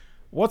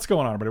What's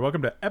going on, everybody?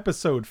 Welcome to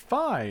episode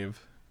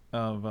 5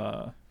 of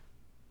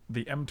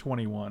the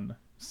M21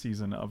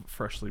 season of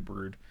Freshly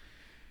Brewed.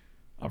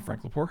 I'm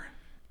Frank Lepore,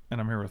 and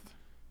I'm here with...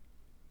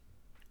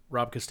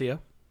 Rob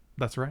Castillo.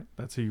 That's right.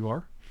 That's who you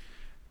are.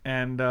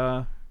 And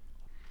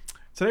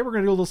today we're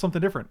going to do a little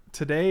something different.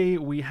 Today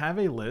we have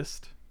a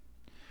list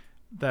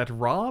that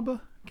Rob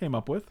came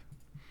up with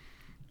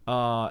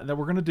that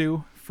we're going to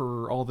do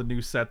for all the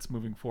new sets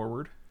moving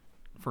forward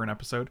for an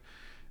episode.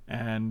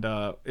 And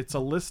it's a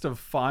list of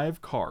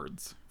 5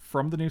 cards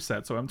from the new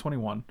set, so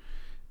M21.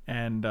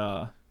 And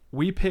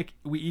we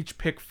each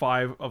pick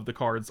 5 of the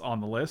cards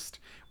on the list.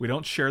 We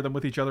don't share them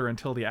with each other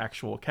until the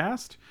actual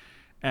cast.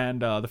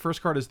 And the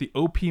first card is the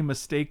OP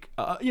mistake,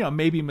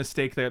 maybe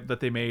mistake that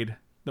they made,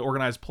 the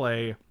organized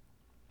play,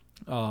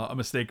 a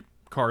mistake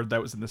card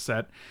that was in the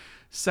set.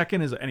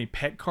 Second is any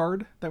pet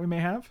card that we may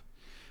have.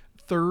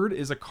 Third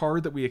is a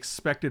card that we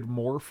expected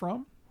more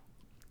from.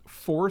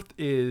 Fourth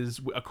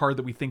is a card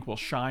that we think will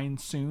shine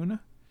soon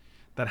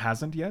that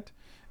hasn't yet.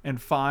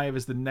 And 5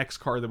 is the next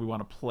card that we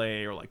want to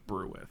play or like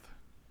brew with.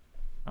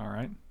 All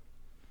right.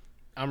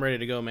 I'm ready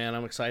to go, man.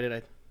 I'm excited.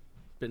 I've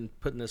been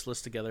putting this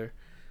list together.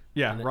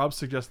 Yeah, Rob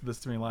suggested this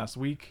to me last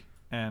week,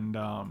 and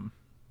I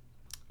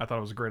thought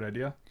it was a great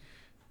idea.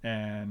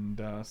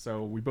 And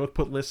so we both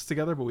put lists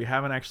together, but we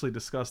haven't actually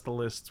discussed the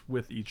lists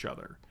with each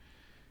other.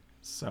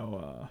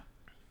 So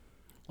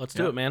let's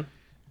do it, man.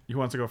 Who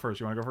wants to go first?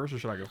 You want to go first, or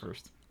should I go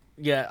first?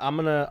 Yeah,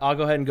 I'll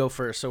go ahead and go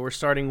first. So we're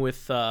starting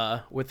with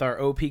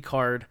our OP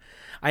card.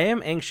 I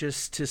am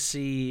anxious to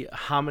see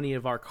how many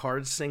of our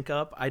cards sync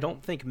up. I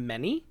don't think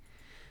many,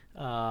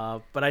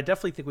 but I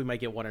definitely think we might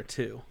get 1 or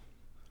 2.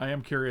 I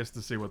am curious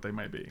to see what they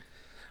might be.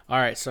 All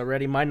right, so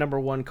ready. My number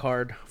 1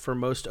 card for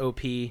most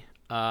OP,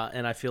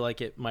 and I feel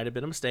like it might have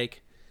been a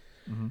mistake,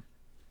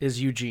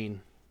 is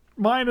Eugene.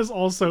 Mine is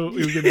also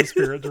Ugin the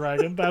Spirit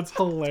Dragon. That's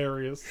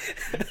hilarious.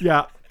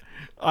 Yeah,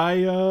 I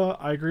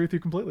agree with you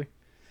completely.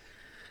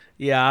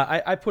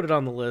 Yeah, I put it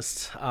on the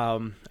list.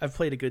 I've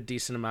played a good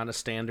decent amount of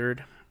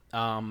Standard.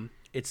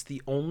 It's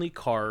the only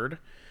card.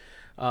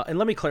 And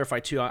let me clarify,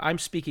 too. I'm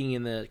speaking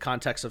in the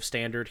context of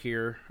Standard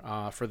here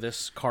for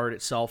this card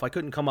itself. I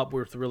couldn't come up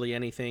with really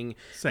anything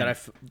that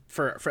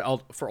for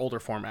older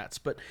formats.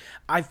 But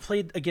I've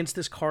played against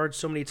this card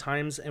so many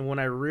times, and when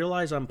I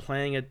realize I'm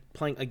playing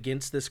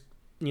against this,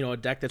 a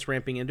deck that's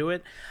ramping into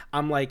it,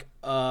 I'm like,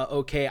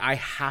 okay, I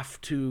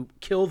have to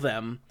kill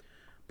them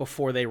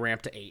before they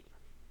ramp to 8.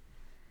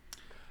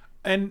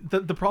 And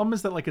the problem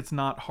is that, like, it's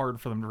not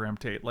hard for them to ramp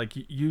to 8. Like,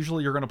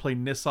 usually you're going to play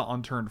Nissa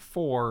on turn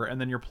 4,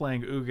 and then you're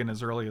playing Ugin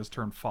as early as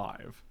turn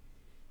 5.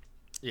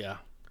 Yeah.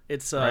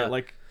 It's right?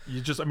 Like,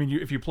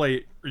 if you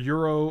play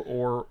Euro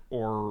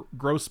or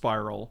Growth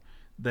Spiral,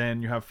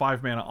 then you have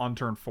 5 mana on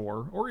turn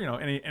 4, or,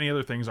 any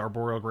other things,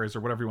 Arboreal Graze, or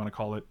whatever you want to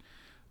call it.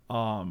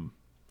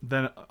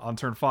 Then on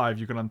turn 5,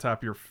 you can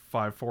untap your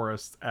 5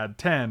 forests, add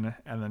 10,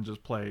 and then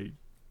just play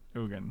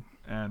Ugin.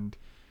 And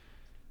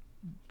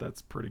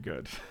that's pretty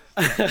good.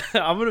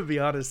 I'm gonna be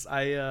honest.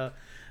 I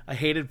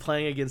hated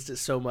playing against it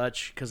so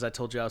much because I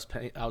told you I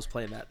was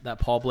playing that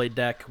Paul Blade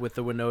deck with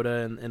the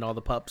Winota and all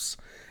the pups,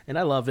 and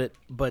I love it.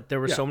 But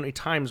there were so many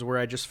times where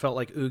I just felt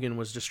like Ugin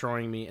was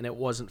destroying me, and it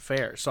wasn't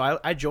fair. So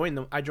I joined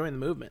the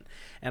movement,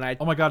 and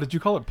Oh my god! Did you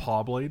call it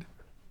Paw Blade?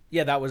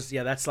 Yeah,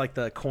 that's like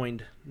the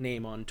coined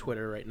name on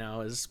Twitter right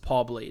now is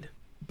Paul Blade.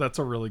 That's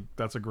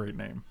a great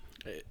name.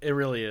 It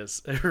really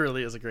is. It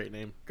really is a great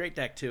name. Great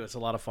deck too. It's a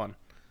lot of fun.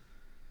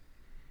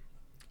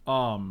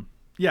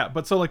 Yeah,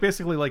 but so, like,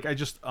 basically, like, I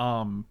just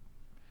I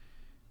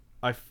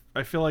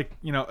feel like,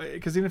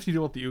 because even if you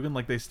deal with the Ugin,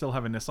 like, they still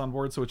have a Nissa on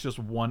board, so it's just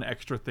one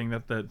extra thing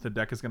that the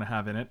deck is going to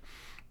have in it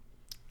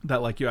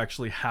that, like, you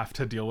actually have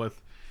to deal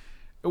with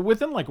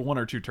within, like, 1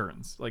 or 2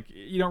 turns. Like,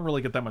 you don't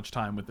really get that much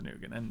time with the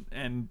Ugin,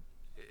 and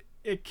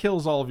it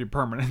kills all of your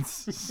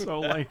permanents.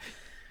 So, like,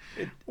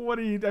 what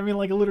do you... I mean,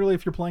 like, literally,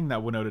 if you're playing that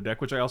Winota deck,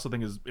 which I also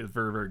think is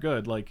very, very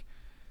good, like,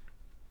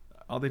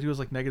 all they do is,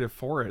 like,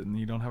 -4 it, and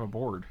you don't have a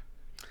board.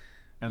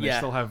 And they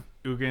still have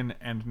Ugin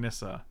and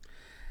Nissa.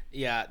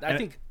 Yeah, I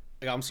think...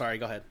 I'm sorry,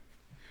 go ahead.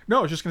 No,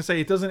 I was just going to say,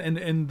 it doesn't...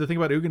 And the thing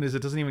about Ugin is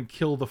it doesn't even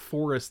kill the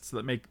forests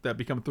that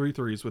become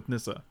 3/3s with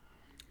Nissa.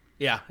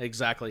 Yeah,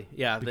 exactly.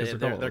 Yeah,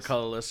 they're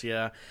colorless.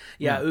 Yeah.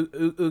 Yeah.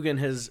 Ugin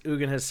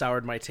has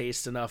soured my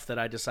taste enough that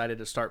I decided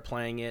to start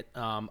playing it.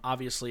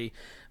 Obviously,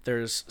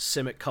 there's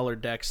Simic colored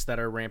decks that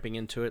are ramping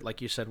into it,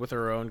 like you said, with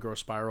our own Growth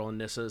Spiral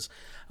and Nissas.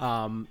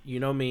 You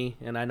know me,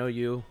 and I know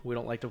you. We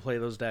don't like to play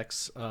those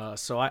decks.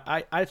 So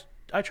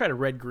I tried a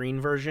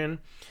red-green version.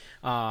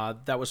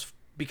 That was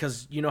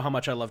because you know how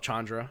much I love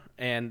Chandra,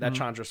 and that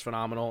Chandra's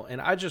phenomenal. And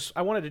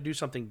I wanted to do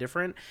something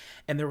different.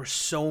 And there were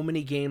so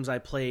many games I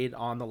played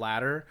on the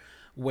ladder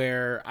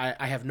where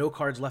I have no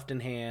cards left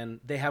in hand.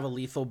 They have a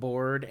lethal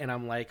board, and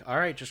I'm like, all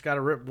right, just got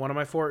to rip one of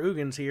my 4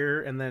 Ugins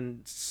here, and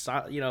then,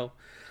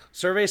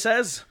 survey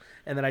says,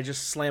 and then I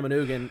just slam an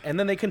Ugin, and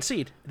then they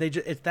concede.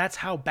 That's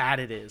how bad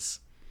it is.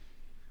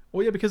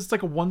 Well, yeah, because it's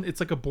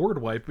like a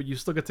board wipe, but you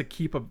still get to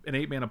keep an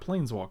 8-mana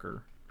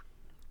Planeswalker.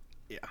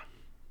 Yeah.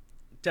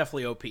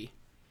 Definitely OP.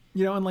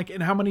 You know, and like,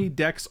 and how many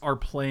decks are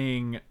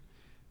playing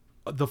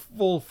the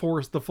full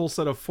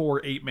set of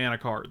 4 8 mana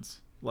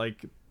cards?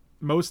 Like,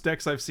 most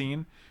decks I've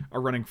seen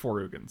are running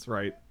 4 Ugins,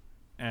 right?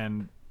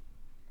 And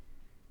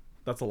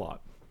that's a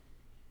lot.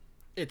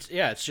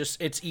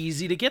 It's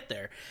easy to get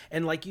there.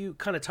 And like you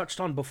kind of touched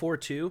on before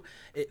too,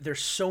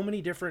 there's so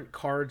many different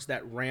cards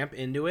that ramp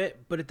into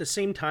it, but at the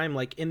same time,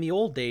 like in the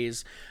old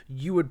days,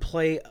 you would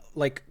play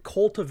like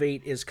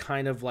Cultivate is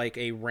kind of like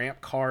a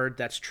ramp card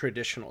that's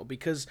traditional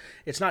because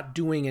it's not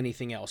doing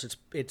anything else.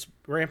 It's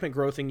rampant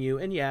growthing you,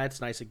 and yeah, it's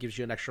nice, it gives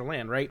you an extra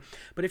land, right?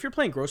 But if you're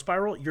playing Growth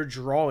Spiral, you're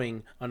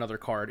drawing another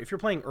card. If you're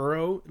playing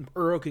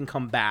Uro can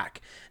come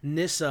back.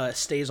 Nissa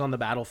stays on the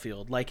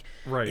battlefield. Like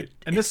Right.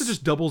 And Nissa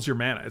just doubles your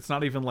mana. It's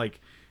not even like,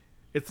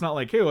 it's not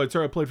like, hey,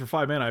 I played for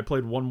 5 mana. I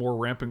played one more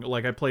ramping.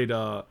 Like, I played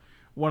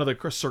one of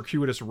the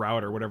Circuitous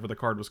Route or whatever the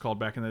card was called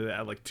back in the day,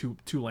 add like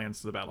two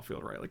lands to the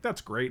battlefield, right? Like,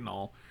 that's great and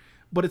all,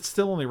 but it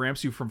still only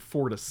ramps you from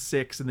 4 to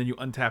 6, and then you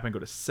untap and go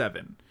to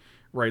 7,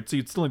 right? So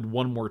you'd still need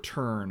one more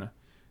turn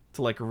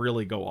to like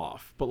really go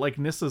off. But like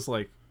Nissa's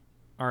like,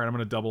 all right, I'm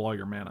gonna double all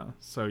your mana,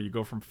 so you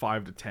go from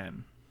 5 to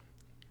 10.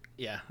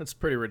 Yeah, that's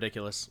pretty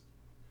ridiculous.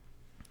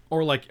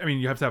 Or like, I mean,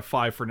 you have to have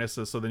 5 for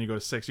Nissa, so then you go to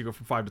 6, you go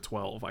from 5 to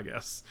 12, I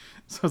guess.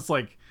 So it's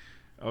like,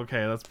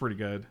 okay, that's pretty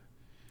good.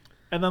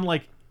 And then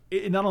like,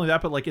 not only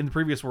that, but like in the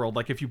previous world,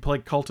 like if you play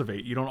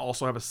Cultivate, you don't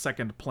also have a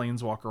second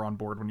Planeswalker on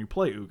board when you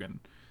play Ugin.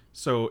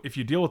 So if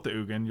you deal with the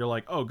Ugin, you're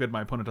like, oh good,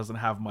 my opponent doesn't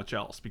have much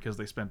else because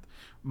they spent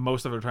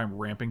most of their time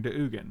ramping to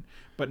Ugin.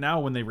 But now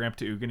when they ramp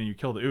to Ugin and you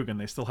kill the Ugin,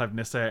 they still have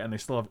Nissa and they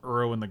still have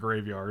Uro in the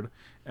graveyard.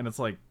 And it's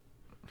like,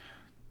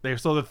 they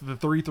still have the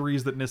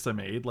 3/3s that Nissa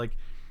made. Like,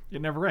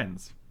 it never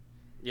ends.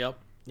 Yep.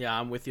 Yeah,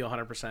 I'm with you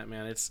 100%,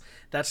 man.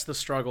 That's the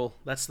struggle.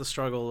 That's the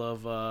struggle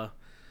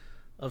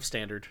of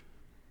Standard.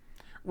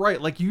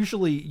 Right, like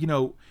usually, you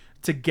know,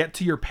 to get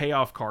to your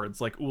payoff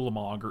cards like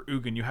Ulamog or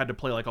Ugin, you had to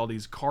play like all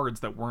these cards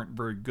that weren't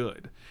very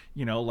good.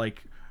 You know,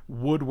 like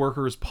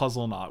Woodworker's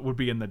Puzzle Knot would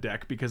be in the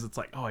deck because it's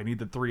like, oh, I need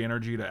the 3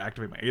 energy to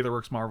activate my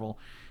Aetherworks Marvel.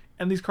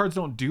 And these cards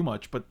don't do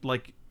much, but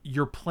like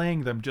you're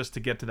playing them just to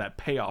get to that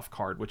payoff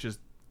card, which is,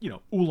 you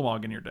know,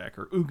 Ulamog in your deck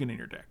or Ugin in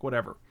your deck,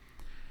 whatever.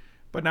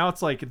 But now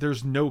it's like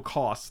there's no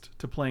cost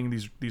to playing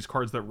these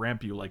cards that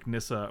ramp you like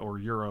Nissa or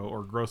Uro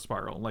or Growth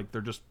Spiral. Like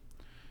they're just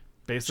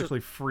basically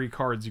free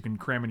cards you can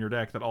cram in your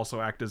deck that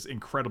also act as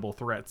incredible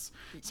threats.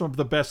 Some of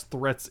the best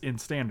threats in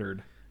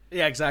Standard.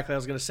 Yeah, exactly. I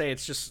was gonna say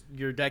it's just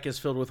your deck is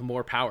filled with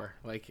more power.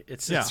 Like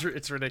it's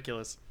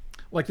ridiculous.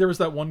 Like there was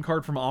that one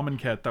card from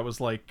Amonkhet that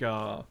was like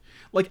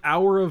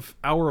Hour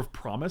of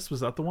Promise.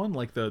 Was that the one?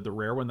 Like the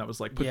rare one that was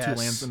like put 2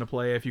 lands into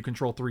play. If you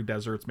control 3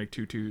 deserts, make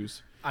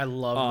 2/2s. I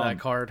love that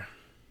card.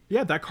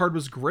 Yeah, that card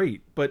was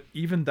great, but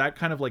even that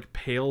kind of like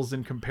pales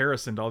in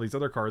comparison to all these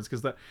other cards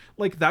because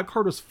that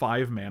card was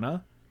 5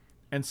 mana,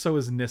 and so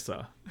is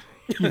Nissa.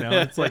 You know,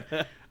 it's like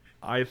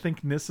I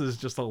think Nissa is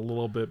just a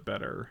little bit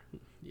better.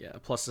 Yeah,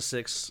 plus the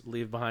 6,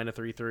 leave behind a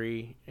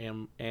 3/3,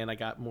 and I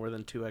got more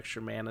than 2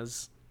 extra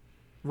manas.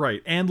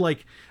 Right, and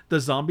like the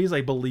zombies,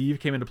 I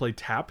believe, came into play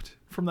tapped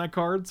from that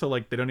card, so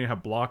like they don't even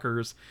have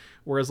blockers.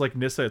 Whereas like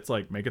Nissa, it's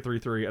like make a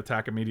 3/3,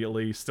 attack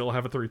immediately, still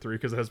have a 3/3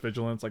 because it has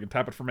vigilance. I can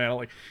tap it for mana.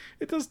 Like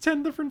it does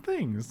 10 different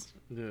things.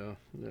 Yeah,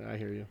 I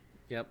hear you.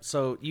 Yep.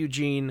 So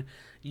Eugene,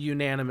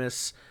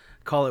 unanimous,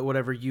 call it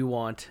whatever you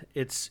want.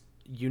 It's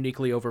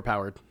uniquely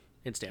overpowered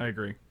in Standard. I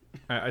agree.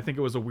 I think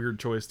it was a weird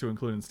choice to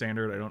include in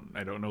Standard.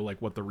 I don't know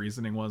like what the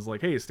reasoning was.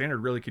 Like, hey, Standard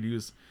really could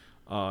use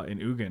an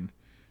Ugin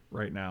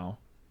right now.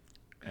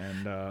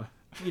 And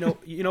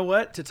you know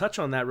what? To touch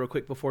on that real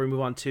quick before we move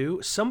on to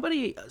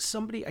somebody,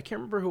 I can't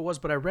remember who it was,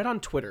 but I read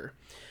on Twitter,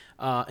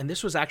 and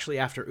this was actually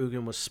after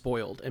Ugin was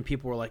spoiled, and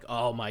people were like,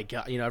 "Oh my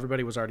god!" You know,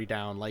 everybody was already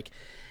down. Like,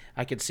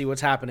 I could see what's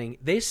happening.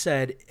 They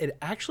said it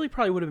actually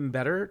probably would have been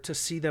better to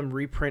see them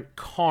reprint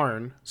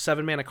Karn,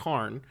 7 mana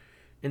Karn,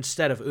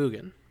 instead of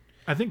Ugin.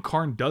 I think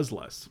Karn does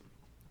less.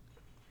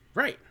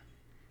 Right.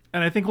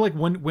 And I think like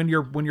when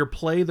you're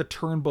play the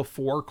turn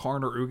before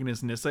Karn or Ugin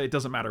is Nissa, it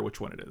doesn't matter which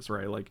one it is,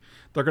 right? Like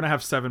they're gonna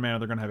have 7 mana,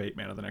 they're gonna have 8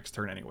 mana the next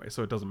turn anyway,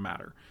 so it doesn't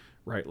matter,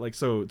 right? Like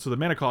so the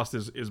mana cost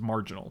is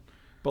marginal,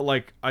 but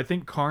like I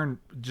think Karn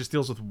just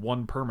deals with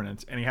 1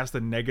 permanent and he has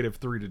to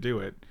 -3 to do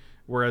it,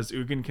 whereas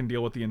Ugin can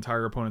deal with the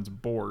entire opponent's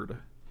board,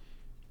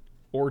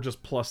 or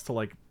just plus to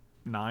like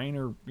 9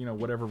 or you know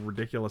whatever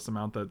ridiculous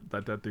amount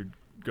that dude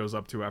goes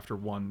up to after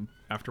one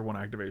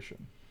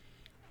activation.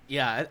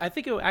 Yeah, I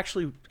think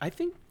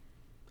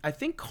I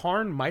think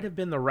Karn might have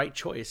been the right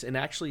choice and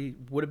actually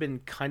would have been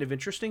kind of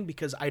interesting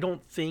because I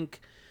don't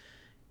think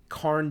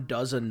Karn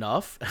does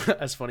enough,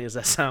 as funny as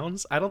that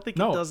sounds. I don't think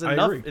he does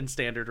enough in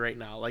Standard right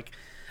now. Like,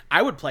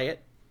 I would play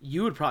it.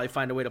 You would probably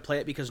find a way to play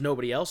it because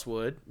nobody else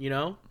would, you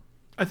know?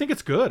 I think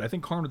it's good. I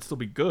think Karn would still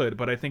be good,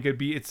 but I think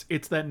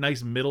it's that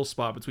nice middle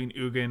spot between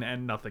Ugin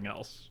and nothing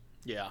else.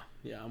 Yeah,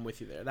 I'm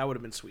with you there. That would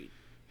have been sweet.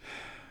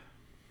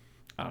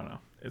 I don't know.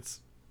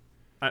 It's...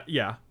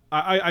 yeah.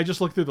 I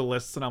just look through the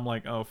lists and I'm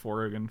like, oh,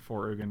 4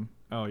 Ugin.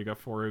 Oh, you got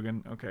 4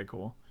 Ugin. Okay,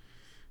 cool.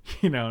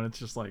 You know, and it's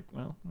just like,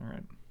 well, all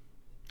right.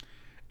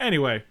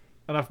 Anyway,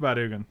 enough about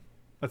Ugin.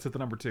 Let's hit the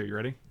number 2. You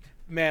ready?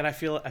 Man, I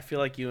feel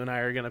like you and I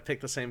are gonna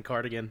pick the same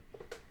card again.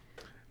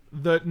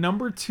 The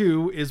number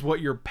 2 is what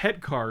your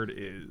pet card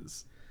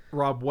is.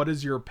 Rob, what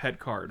is your pet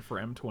card for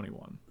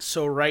M21?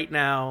 So right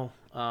now,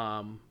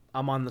 I'm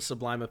on the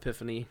Sublime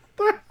Epiphany.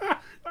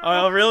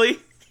 Oh, really?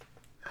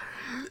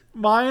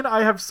 Mine,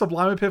 I have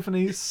Sublime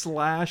Epiphany /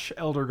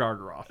 Elder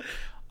Gargaroth.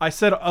 I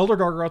said Elder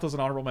Gargaroth was an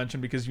honorable mention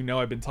because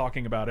I've been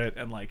talking about it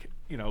and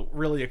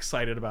really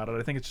excited about it.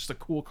 I think it's just a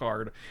cool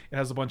card. It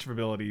has a bunch of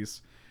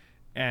abilities,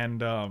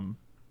 and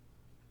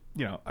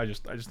I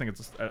just think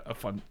it's a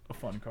fun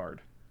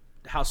card.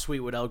 How sweet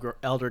would Elder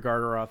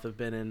Gargaroth have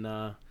been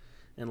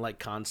in like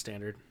Con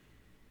Standard?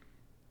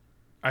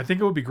 I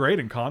think it would be great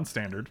in Con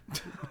Standard.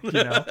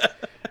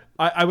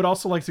 I would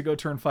also like to go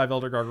turn 5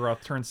 Elder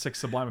Gargaroth, turn 6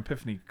 Sublime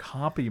Epiphany,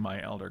 copy my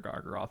Elder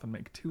Gargaroth, and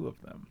make 2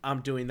 of them.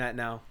 I'm doing that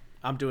now.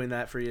 I'm doing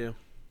that for you.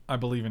 I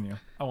believe in you.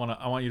 I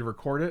want you to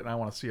record it, and I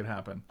want to see it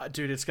happen.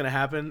 Dude, it's gonna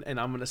happen, and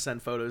I'm gonna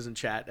send photos in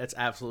chat. It's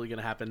absolutely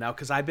gonna happen now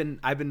because I've been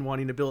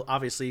wanting to build,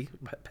 obviously,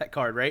 pet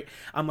card, right?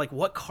 I'm like,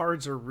 what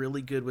cards are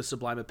really good with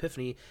Sublime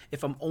Epiphany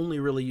if I'm only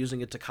really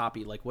using it to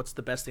copy? Like, what's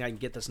the best thing I can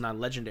get that's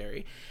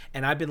non-legendary?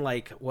 And I've been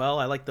like, well,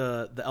 I like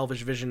the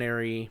Elvish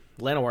Visionary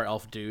Llanowar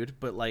Elf dude,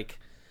 but like,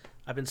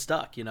 I've been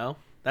stuck.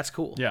 That's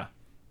cool. Yeah.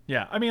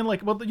 I mean,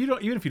 you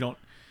don't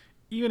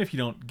even if you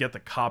don't get the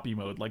copy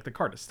mode, like, the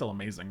card is still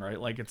amazing, right?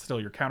 Like, it's still,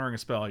 you're countering a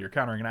spell, you're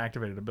countering an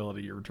activated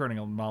ability, you're returning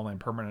a non-land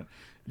permanent,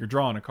 you're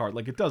drawing a card.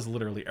 Like, it does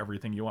literally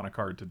everything you want a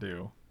card to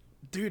do.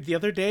 Dude, the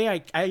other day I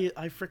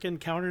freaking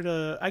countered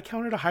a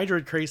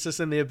Hydroid Krasis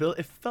in the ability.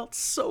 It felt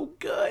so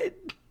good.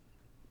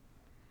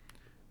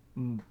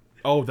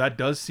 Oh, that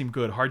does seem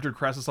good. Hydroid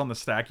Krasis on the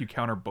stack, you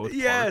counter both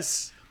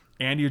parts,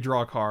 and you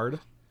draw a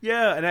card.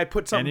 Yeah, and I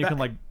put something. And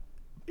you can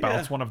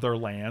bounce one of their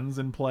lands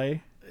in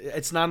play.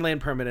 It's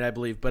non-land permanent, I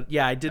believe, but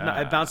yeah, I did not.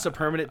 I bounced a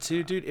permanent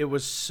too, dude. It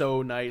was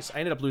so nice. I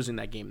ended up losing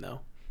that game though.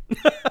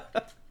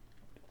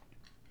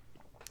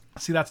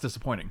 See, that's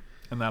disappointing,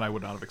 and that I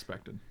would not have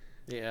expected.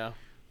 Yeah,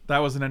 that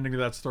was an ending to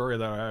that story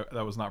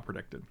that was not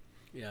predicted.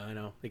 Yeah, I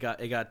know. It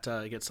got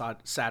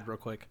sad real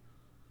quick.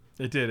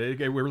 It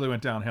did. It really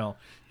went downhill.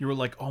 You were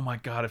like, "Oh my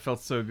god, it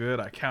felt so good.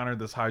 I countered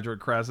this Hydroid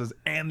Krasis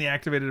and the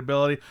activated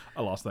ability.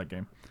 I lost that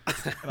game."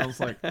 And I was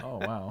like, "Oh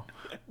wow,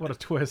 what a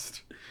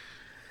twist!"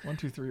 1,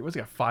 2, 3. What's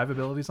he got? 5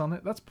 abilities on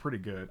it? That's pretty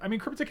good. I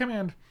mean, Cryptic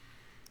Command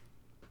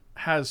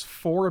has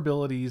 4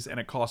 abilities and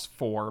it costs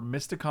 4.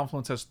 Mystic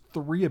Confluence has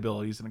 3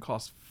 abilities and it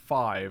costs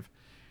 5.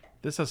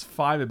 This has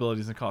 5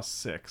 abilities and it costs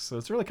 6. So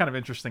it's really kind of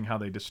interesting how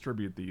they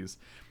distribute these.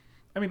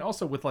 I mean,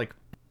 also with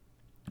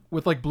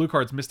blue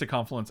cards, Mystic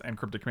Confluence and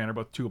Cryptic Command are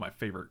both 2 of my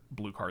favorite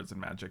blue cards in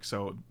Magic.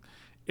 So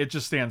it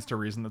just stands to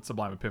reason that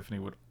Sublime Epiphany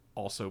would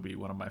also be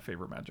one of my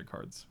favorite Magic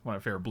cards, one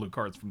of my favorite blue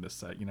cards from this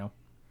set.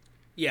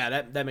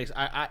 Yeah, that makes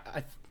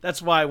I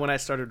that's why when I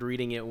started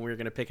reading it when we were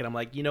gonna pick it, I'm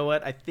like, you know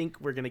what? I think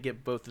we're gonna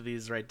get both of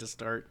these right to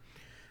start.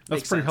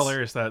 That's pretty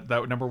hilarious that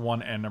number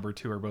 1 and number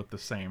 2 are both the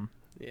same.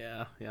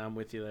 Yeah, I'm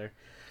with you there.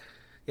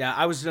 Yeah,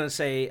 I was gonna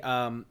say,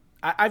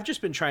 I've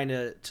just been trying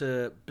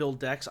to build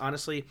decks.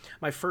 Honestly,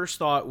 my first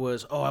thought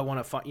was, I want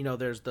to find.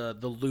 There's the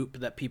loop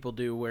that people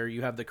do where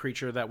you have the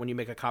creature that when you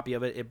make a copy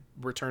of it, it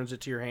returns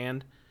it to your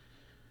hand.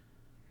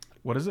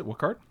 What is it? What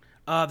card?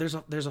 There's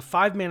a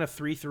 5 mana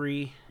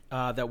 3/3.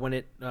 That when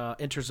it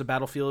enters the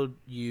battlefield,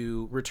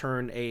 you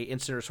return a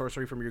instant or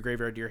sorcery from your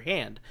graveyard to your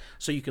hand,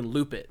 so you can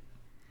loop it.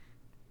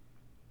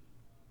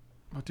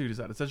 What dude is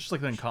that? Is that just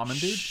like an uncommon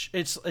dude?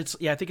 It's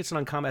I think it's an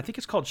uncommon. I think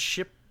it's called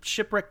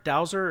Shipwreck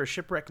Dowser or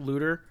Shipwreck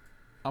Looter.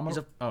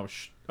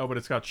 But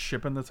it's got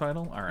ship in the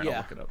title. All right, I'll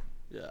look it up.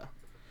 Yeah,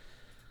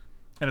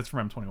 and it's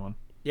from M21.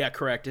 Yeah,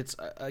 correct. It's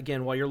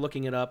again while you're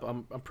looking it up,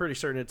 I'm pretty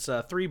certain it's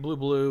 3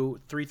 blue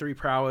 3/3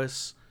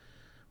 prowess.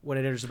 When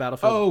it enters the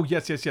battlefield. Oh,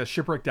 yes.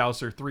 Shipwreck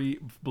Dowser, 3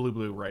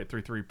 blue, right?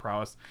 3/3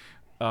 prowess.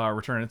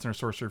 Return instant or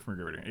sorcery from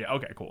your graveyard. Yeah,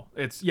 okay, cool.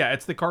 It's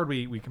the card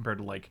we compared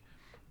to, like,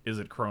 is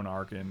it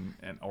Chronarch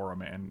and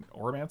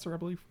Oromancer, I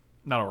believe?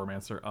 Not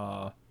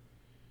Oromancer.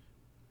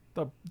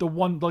 The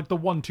one, like, the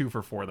 1/2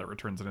 for 4 that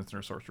returns an instant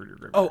or sorcery to your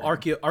graveyard. Oh,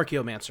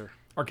 Archaeomancer.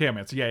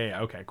 Archaeomancer,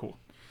 yeah, okay, cool.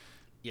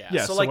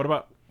 Yeah, so what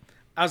about...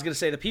 I was going to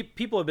say, the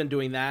people have been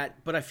doing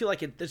that, but I feel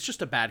like it's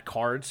just a bad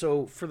card,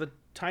 so for the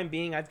time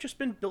being, I've just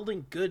been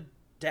building good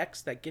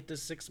decks that get to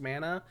 6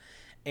 mana,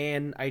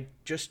 and I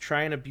just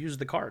try and abuse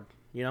the card.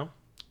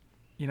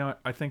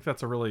 I think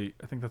that's a really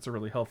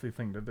healthy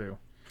thing to do.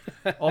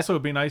 Also,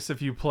 it'd be nice if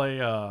you play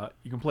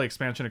you can play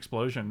Expansion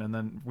Explosion, and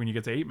then when you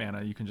get to 8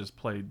 mana, you can just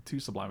play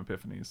 2 Sublime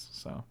Epiphanies.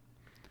 So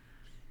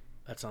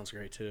that sounds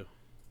great too.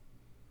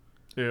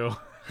 Ew.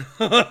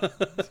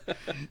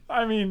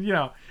 I mean,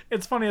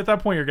 it's funny at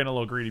that point you're getting a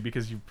little greedy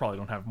because you probably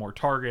don't have more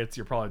targets.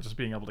 You're probably just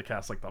being able to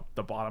cast like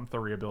the bottom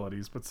 3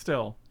 abilities, but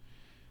still.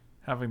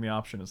 Having the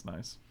option is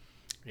nice.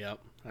 Yep,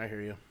 I hear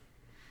you.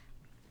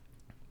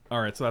 All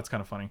right, so that's kind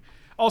of funny.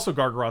 Also,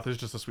 Gargaroth is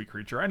just a sweet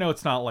creature. I know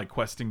it's not like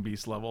Questing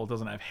Beast level. It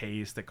doesn't have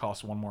haste. It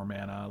costs 1 more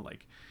mana.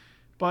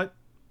 But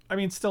I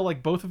mean, still,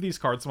 like both of these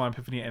cards, Sublime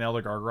Epiphany and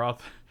Elder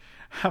Gargaroth,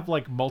 have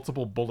like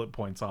multiple bullet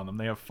points on them.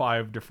 They have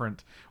 5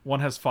 different. One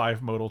has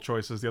 5 modal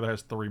choices. The other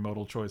has 3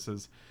 modal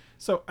choices.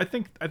 So I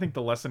think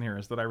the lesson here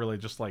is that I really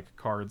just like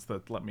cards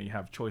that let me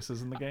have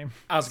choices in the game.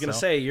 I was gonna So,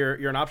 say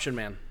you're an option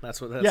man.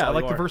 That's I all like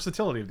you the are.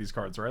 versatility of these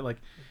cards, right? Like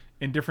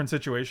in different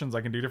situations,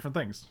 I can do different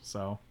things.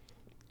 So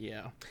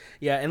Yeah.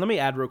 Yeah, and let me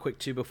add real quick,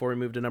 too, before we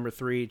move to number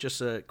 3,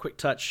 just a quick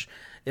touch.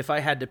 If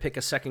I had to pick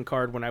a second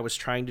card when I was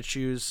trying to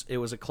choose, it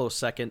was a close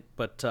second,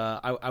 but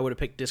I would have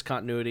picked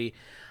Discontinuity,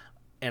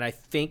 and I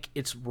think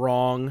it's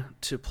wrong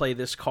to play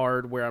this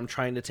card where I'm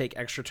trying to take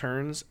extra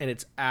turns, and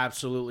it's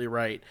absolutely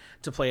right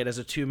to play it as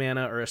a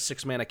 2-mana or a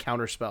 6-mana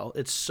counterspell.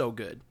 It's so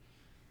good.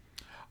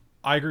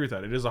 I agree with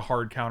that. It is a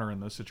hard counter in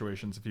those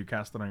situations if you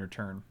cast it on your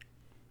turn.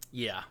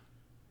 Yeah.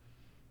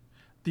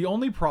 The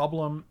only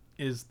problem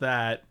is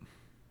that,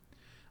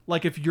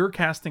 like, if you're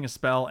casting a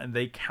spell and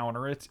they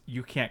counter it,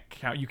 you can't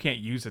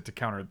use it to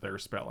counter their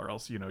spell, or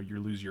else you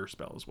lose your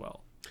spell as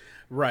well.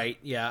 Right,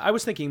 yeah. I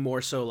was thinking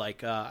more so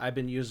like I've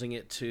been using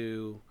it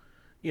to,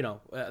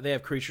 they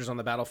have creatures on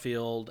the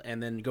battlefield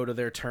and then go to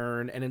their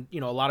turn. And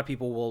then, a lot of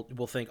people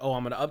will think, oh,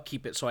 I'm going to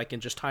upkeep it so I can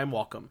just time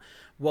walk them.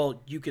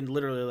 Well, you can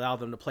literally allow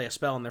them to play a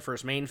spell in their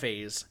first main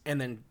phase and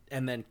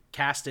then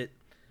cast it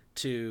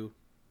to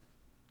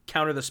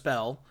counter the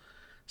spell,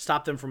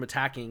 stop them from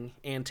attacking,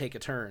 and take a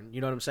turn.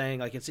 You know what I'm saying?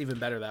 Like, it's even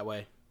better that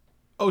way.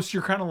 Oh, so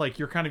you're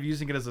kind of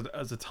using it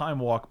as a time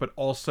walk, but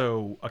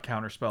also a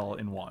counter spell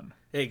in one.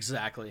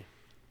 Exactly.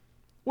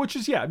 Which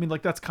is, I mean,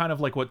 like, that's kind of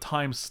like what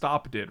Time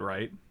Stop did,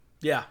 right?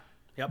 Yeah.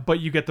 Yep.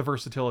 But you get the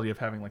versatility of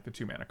having like the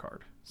 2-mana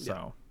card.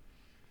 So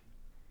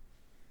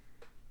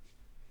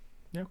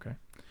yeah, okay.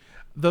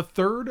 The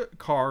third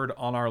card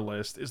on our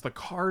list is the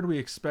card we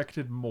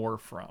expected more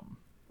from.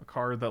 A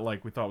card that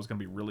like we thought was going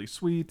to be really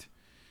sweet,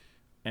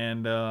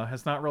 and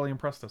has not really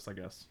impressed us, I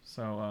guess.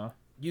 So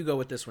you go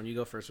with this one. You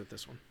go first with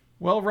this one.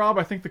 well, Rob,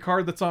 I think the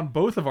card that's on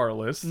both of our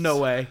lists No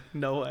way.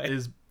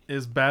 is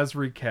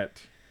Basri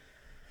Ket.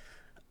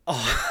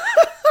 Oh.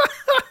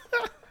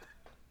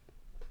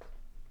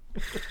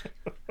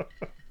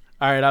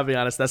 All right, I'll be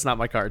honest. That's not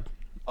my card.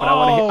 But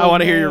I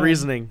want to hear your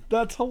reasoning.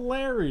 That's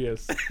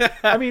hilarious.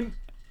 I mean,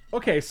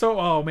 okay, so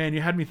oh man, you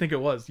had me think it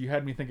was. You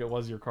had me think it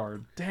was your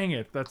card. Dang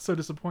it, that's so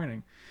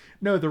disappointing.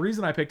 No, the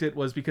reason I picked it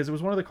was because it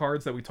was one of the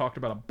cards that we talked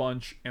about a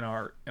bunch in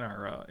our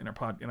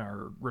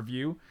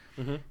review,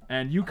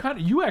 and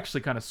you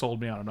actually kind of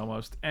sold me on it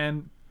almost.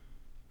 And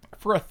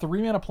for a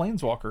 3-mana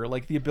planeswalker,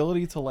 like the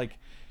ability to like,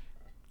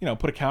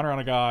 put a counter on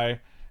a guy,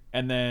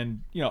 and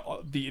then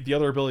the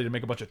other ability to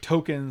make a bunch of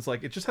tokens,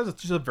 like it just has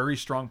just a very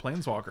strong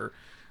planeswalker.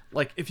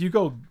 Like if you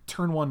go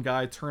turn 1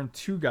 guy, turn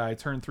 2 guy,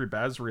 turn 3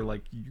 Basri,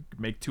 like you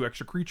make 2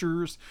 extra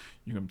creatures,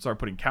 you can start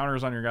putting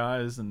counters on your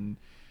guys, and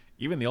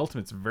even the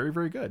ultimate's very,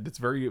 very good. It's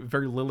very,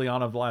 very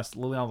Liliana of the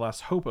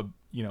Last Hope of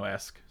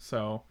esque.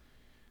 So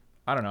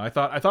I don't know. I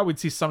thought we'd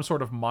see some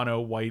sort of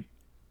mono white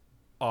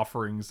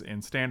offerings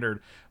in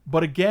Standard,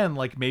 but again,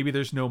 like maybe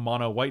there's no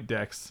mono white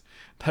decks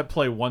that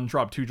play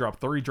 1-drop, 2-drop,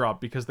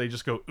 3-drop because they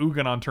just go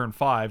Ugin on turn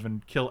 5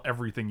 and kill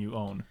everything you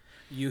own.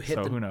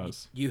 Who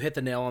knows? You hit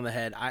the nail on the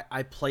head.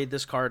 I played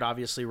this card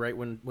obviously right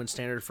when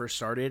Standard first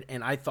started,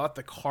 and I thought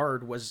the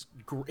card was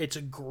it's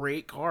a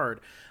great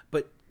card,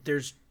 but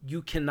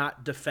you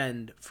cannot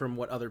defend from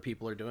what other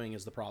people are doing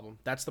is the problem.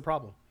 That's the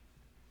problem.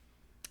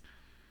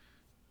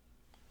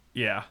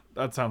 Yeah,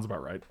 that sounds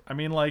about right. I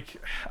mean, like,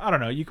 I don't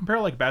know. You compare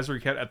like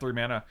Basri Ket at 3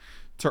 mana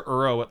to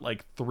Uro at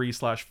like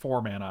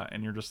 3/4 mana,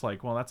 and you're just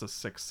like, well, that's a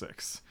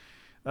 6/6.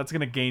 That's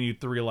gonna gain you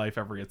 3 life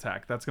every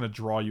attack. That's gonna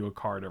draw you a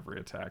card every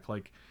attack.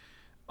 Like,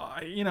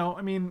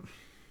 I mean,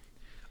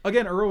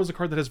 again, Uro is a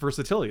card that has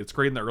versatility. It's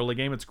great in the early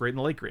game. It's great in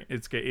the late game.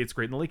 It's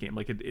great in the late game.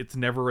 Like, it's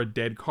never a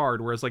dead card.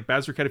 Whereas like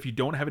Basri Ket, if you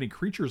don't have any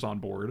creatures on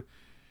board,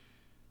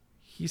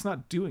 he's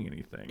not doing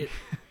anything.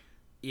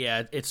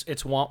 Yeah, it's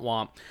womp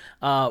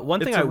womp. One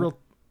thing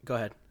go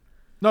ahead.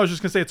 No, I was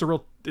just gonna say it's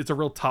a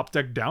real top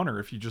deck downer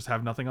if you just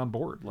have nothing on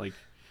board. Like,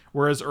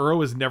 whereas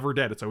Uro is never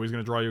dead. It's always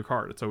gonna draw you a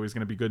card. It's always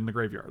gonna be good in the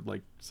graveyard.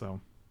 Like, so.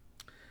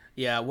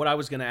 Yeah, what I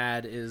was gonna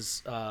add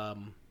is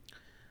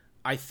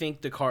I think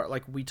the card,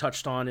 like we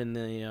touched on in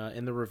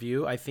the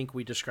review, I think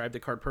we described the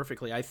card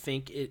perfectly. I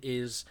think it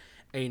is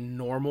a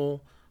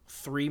normal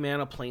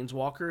 3-mana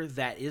planeswalker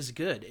that is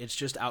good. It's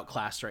just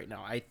outclassed right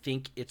now. I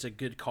think it's a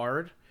good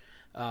card.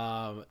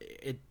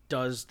 It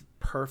does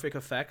perfect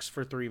effects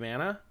for 3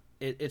 mana.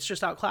 It's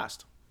just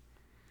outclassed.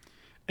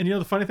 And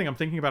the funny thing I'm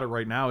thinking about it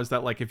right now is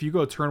that like if you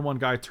go turn 1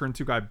 guy, turn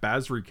 2 guy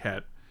Basri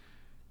Ket,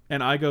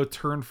 and I go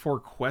turn 4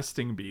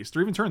 Questing Beast,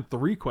 or even turn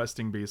 3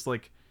 Questing Beast,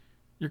 like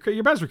your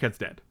Basri Ket's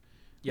dead.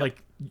 Yep.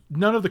 Like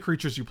none of the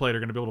creatures you played are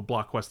going to be able to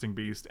block Questing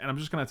Beast, and I'm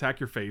just going to attack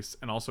your face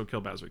and also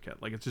kill Basri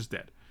Ket. Like it's just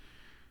dead.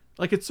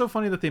 Like it's so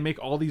funny that they make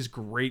all these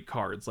great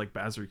cards like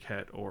Basri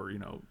Ket or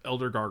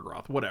Elder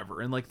Gargaroth,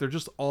 whatever, and like they're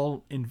just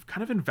all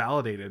kind of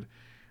invalidated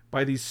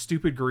by these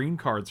stupid green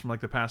cards from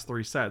like the past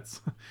 3 sets,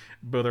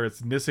 whether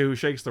it's Nissa Who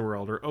Shakes the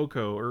World or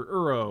Oko or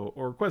Uro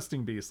or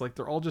Questing Beast. Like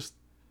they're all just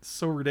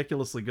so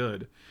ridiculously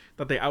good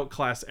that they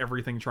outclass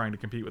everything trying to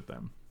compete with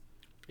them.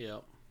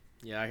 Yeah,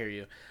 I hear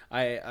you.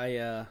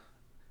 I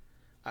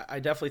I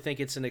definitely think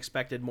it's an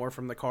expected more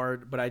from the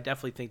card, but I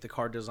definitely think the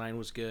card design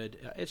was good.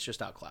 It's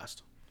just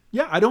outclassed.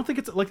 Yeah, I don't think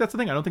it's like that's the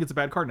thing. I don't think it's a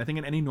bad card. And I think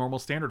in any normal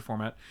standard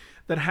format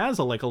that has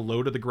a like a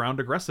low to the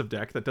ground aggressive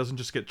deck that doesn't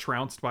just get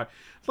trounced by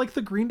like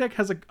the green deck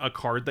has a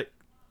card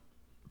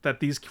that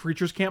these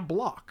creatures can't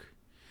block.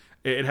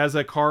 It has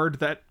a card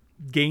that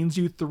gains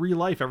you 3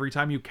 life every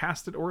time you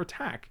cast it or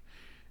attack.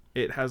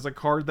 It has a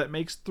card that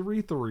makes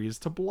 3/3s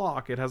to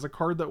block. It has a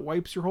card that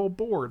wipes your whole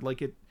board.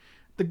 Like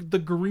the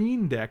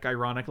green deck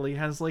ironically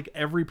has like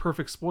every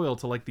perfect spoil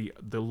to like the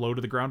low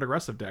to the ground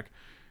aggressive deck.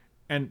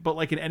 But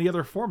like in any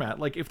other format,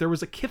 like if there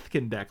was a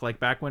Kithkin deck, like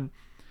back when,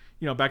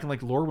 back in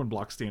like Lorwyn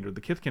block standard,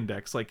 the Kithkin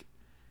decks, like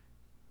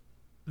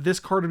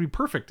this card would be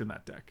perfect in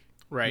that deck,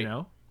 right?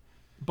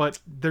 But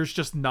there's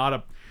just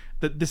not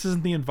this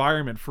isn't the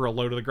environment for a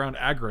low to the ground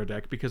aggro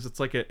deck because it's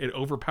like an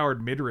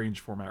overpowered mid range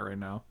format right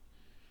now.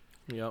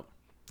 Yep,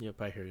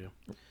 I hear you.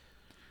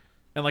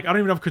 And like I don't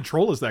even know if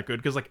control is that good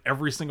because like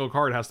every single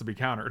card has to be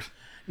countered.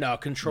 No,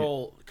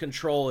 control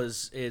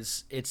is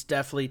it's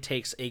definitely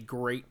takes a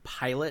great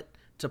pilot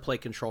to play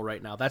control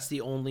right now. That's the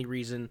only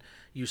reason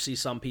you see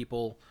some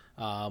people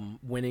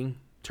winning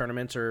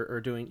tournaments or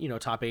doing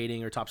top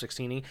 8ing or top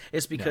 16ing.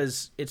 It's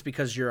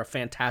because you're a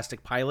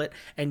fantastic pilot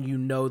and you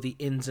know the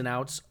ins and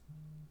outs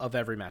of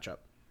every matchup.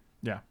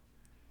 Yeah.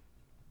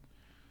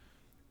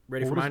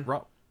 Ready for mine?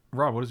 Rob,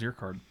 what is your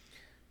card?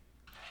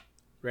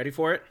 Ready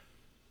for it?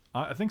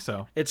 I think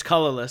so. It's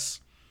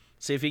colorless.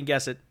 See if you can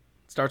guess it.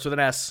 Starts with an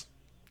S.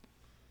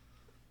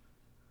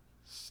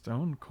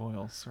 Stone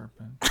Coil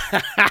Serpent.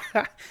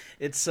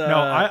 It's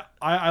no,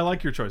 I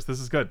like your choice. This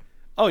is good.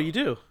 Oh, you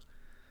do?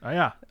 Oh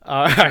yeah.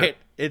 All right.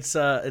 It's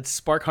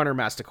Spark Hunter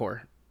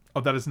Masticore.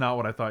 Oh, that is not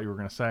what I thought you were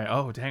going to say.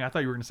 Oh, dang, I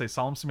thought you were going to say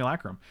Solemn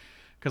Simulacrum,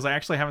 because I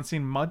actually haven't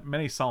seen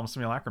many Solemn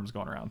Simulacrums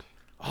going around.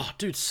 Oh,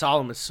 dude,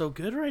 Solemn is so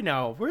good right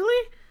now.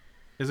 Really?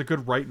 Is it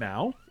good right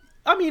now?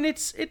 I mean,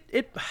 it.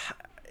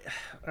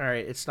 All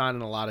right, it's not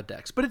in a lot of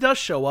decks, but it does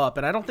show up,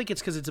 and I don't think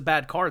it's because it's a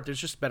bad card. There's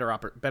just better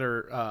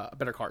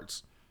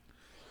cards.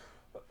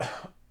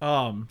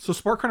 So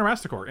Spark Hunter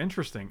Masticore,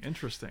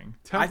 interesting.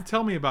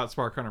 Tell me about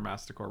Spark Hunter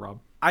Masticore, Rob.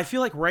 I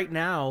feel like right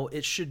now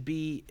it should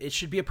be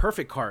a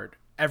perfect card.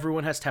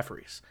 Everyone has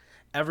Teferi's.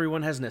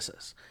 Everyone has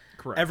Nissas.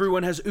 Correct.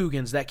 Everyone has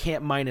Ugins that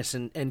can't minus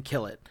and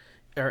kill it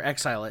or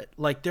exile it.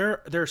 Like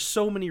there are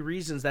so many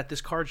reasons that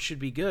this card should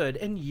be good.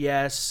 And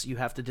yes, you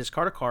have to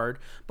discard a card,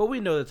 but we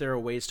know that there are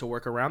ways to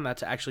work around that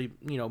to actually,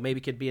 maybe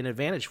could be an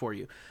advantage for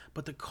you.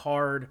 But the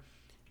card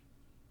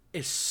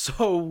is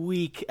so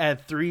weak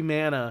at 3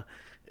 mana.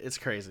 It's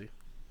crazy.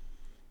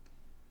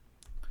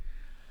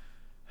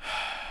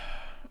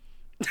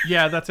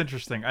 Yeah, that's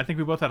interesting. I think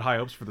we both had high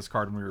hopes for this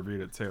card when we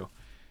reviewed it too,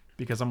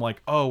 because I'm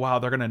like, oh wow,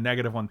 they're gonna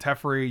 -1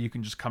 Teferi. You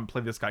can just come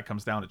play this guy,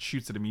 comes down, it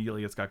shoots it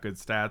immediately. It's got good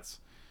stats.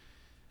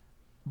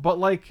 But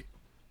like,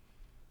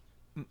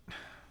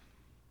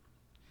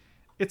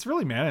 it's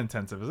really mana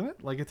intensive, isn't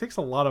it? Like it takes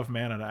a lot of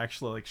mana to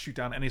actually like shoot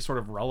down any sort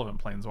of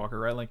relevant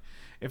planeswalker, right? Like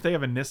if they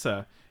have a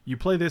Nissa, you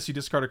play this, you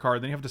discard a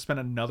card, then you have to spend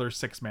another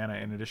 6 mana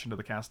in addition to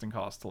the casting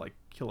cost to like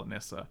kill a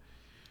Nissa.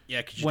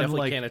 Yeah, because you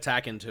definitely can't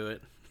attack into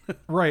it.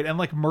 Right, and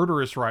like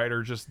Murderous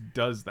Rider just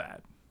does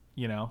that,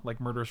 like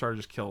Murderous Rider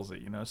just kills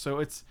it, So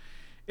it's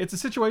a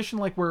situation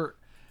like where,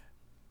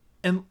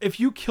 and if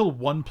you kill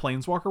one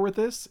planeswalker with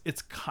this,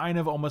 it's kind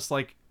of almost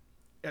like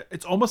a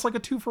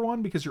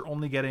 2-for-1 because you're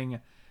only getting,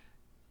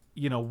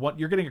 what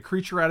you're getting a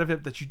creature out of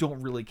it that you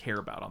don't really care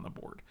about on the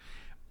board.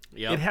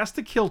 Yeah, it has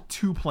to kill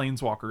 2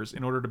 planeswalkers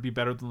in order to be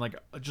better than like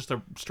just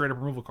a straight up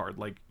removal card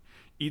like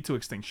Eat to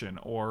Extinction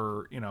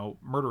or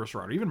Murderous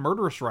Rider. Even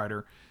Murderous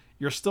Rider,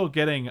 you're still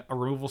getting a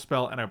removal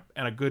spell and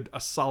a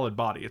solid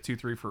body, a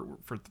 2/3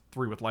 for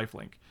 3 with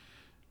lifelink.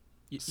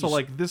 So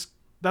like this,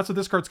 that's what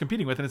this card's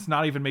competing with, and it's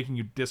not even making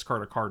you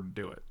discard a card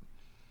to do it.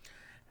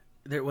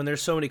 When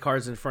there's so many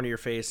cards in front of your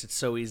face, it's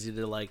so easy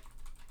to like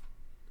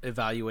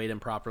evaluate them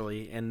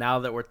properly. And now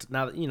that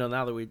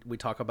we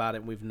talk about it,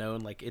 and we've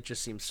known, like it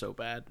just seems so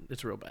bad.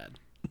 It's real bad.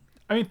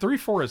 I mean,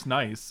 3/4 is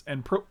nice,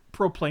 and pro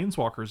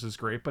Planeswalkers is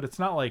great, but it's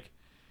not like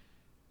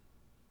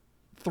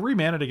 3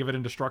 mana to give it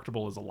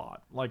indestructible is a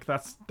lot. Like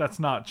that's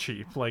not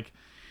cheap. Like,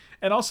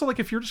 and also like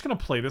if you're just gonna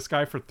play this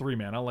guy for 3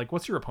 mana, like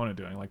what's your opponent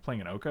doing? Like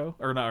playing an Oko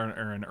or not,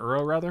 or an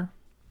Uro rather?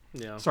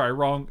 Yeah. Sorry,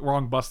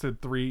 wrong busted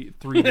 3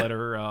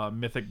 letter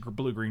mythic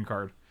blue green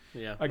card.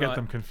 Yeah. I get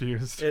them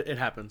confused. It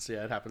happens.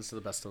 Yeah, it happens to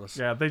the best of us.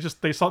 Yeah, they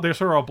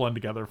sort of all blend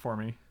together for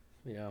me.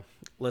 Yeah.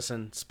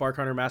 Listen, Spark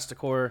Hunter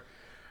Masticore,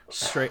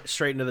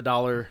 straight into the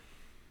dollar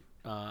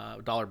bin.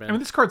 I mean,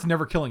 this card's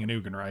never killing an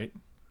Ugin, right?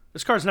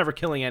 This card's never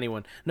killing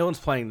anyone. No one's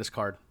playing this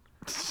card.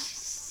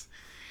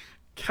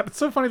 God, it's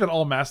so funny that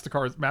all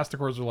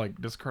Masticores are like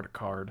discard a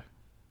card.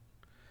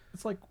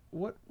 It's like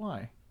what?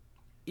 Why?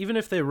 Even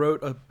if they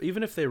wrote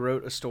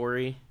a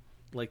story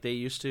like they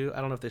used to, I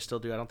don't know if they still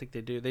do. I don't think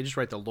they do. They just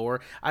write the lore.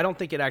 I don't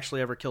think it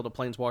actually ever killed a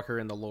planeswalker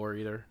in the lore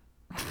either.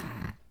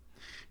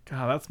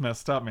 God, that's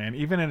messed up, man.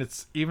 Even in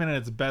its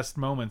best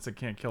moments, it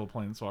can't kill a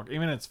planeswalker.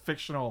 Even in its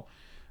fictional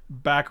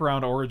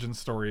background origin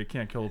story, it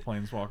can't kill a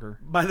planeswalker.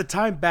 By the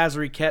time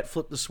Bazariket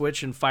flipped the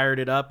switch and fired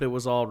it up, it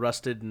was all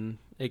rusted and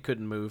it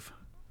couldn't move.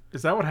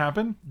 Is that what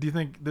happened? Do you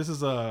think this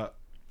is a...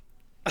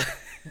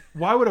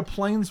 Why would a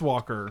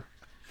planeswalker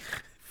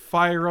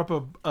fire up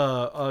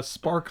a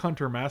Spark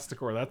Hunter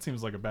Masticore? That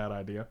seems like a bad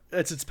idea.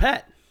 It's its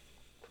pet.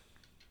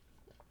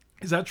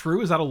 Is that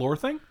true? Is that a lore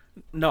thing?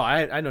 No,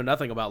 I know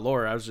nothing about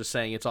lore. I was just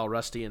saying it's all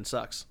rusty and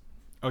sucks.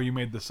 Oh, you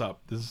made this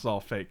up. This is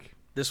all fake.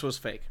 This was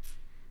fake.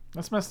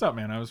 That's messed up,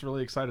 man. I was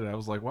really excited. I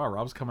was like, wow,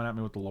 Rob's coming at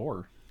me with the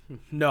lore.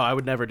 No, I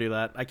would never do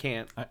that. I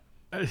can't.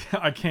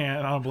 I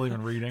can't. I don't believe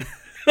in reading.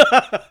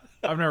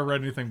 I've never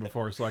read anything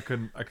before, so I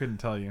couldn't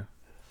tell you.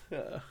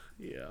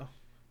 Yeah.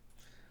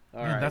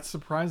 Man, that's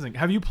surprising.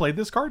 Have you played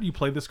this card? You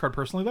played this card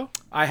personally, though?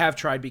 I have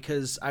tried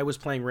because I was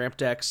playing ramp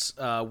decks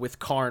with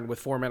Karn,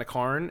 with 4-mana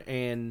Karn,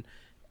 and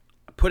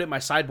put it in my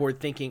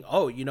sideboard thinking,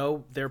 oh,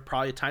 there are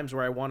probably times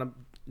where I want to...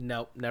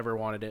 Nope, never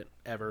wanted it,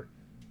 ever.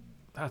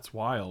 That's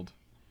wild.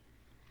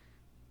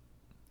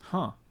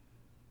 Huh.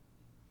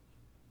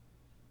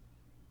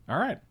 All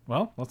right.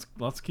 Well,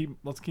 let's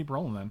keep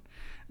rolling then.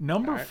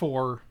 Number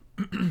 4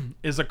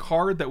 is a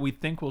card that we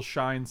think will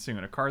shine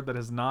soon. A card that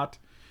has not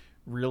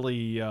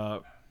really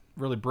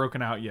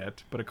broken out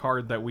yet, but a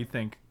card that we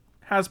think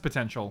has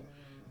potential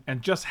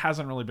and just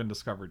hasn't really been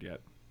discovered yet.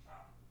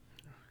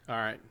 All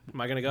right. Am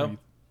I gonna go?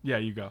 Yeah,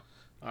 you go.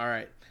 All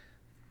right.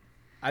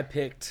 I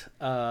picked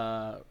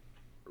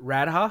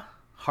Radha,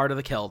 Heart of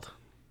the Keld.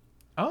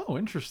 Oh,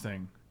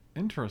 interesting.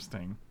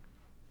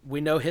 We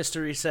know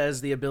history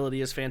says the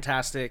ability is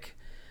fantastic.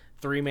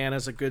 3 mana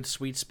is a good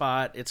sweet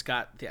spot. It's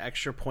got the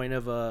extra point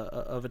of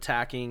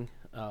attacking,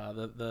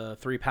 the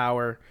 3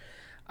 power.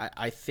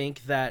 I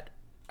think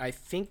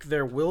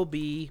there will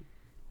be,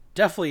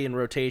 definitely in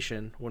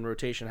rotation, when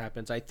rotation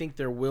happens, I think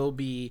there will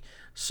be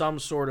some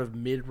sort of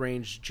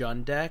mid-range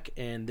Jund deck,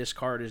 and this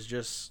card is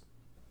just,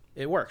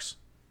 it works.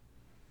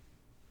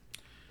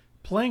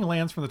 Playing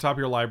lands from the top of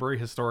your library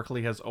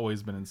historically has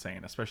always been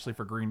insane, especially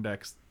for green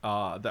decks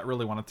that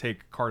really want to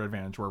take card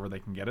advantage wherever they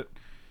can get it.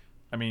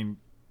 I mean,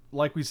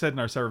 like we said in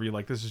our set review,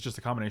 like this is just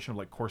a combination of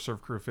like Courser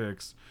of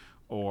Kruphix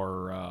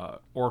or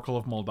Oracle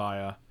of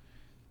Moldiah,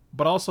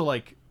 but also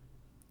like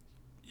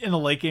in the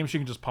late game she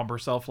can just pump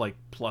herself like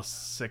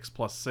 +6/+6.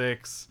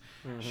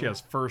 Mm-hmm. She has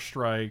First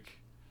Strike,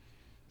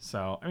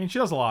 so I mean she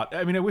does a lot.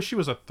 I mean I wish she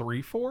was a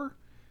 3/4,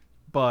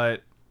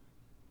 but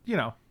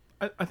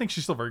I think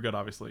she's still very good,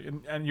 obviously,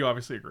 and you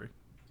obviously agree.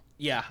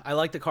 Yeah, I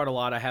like the card a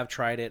lot. I have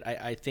tried it.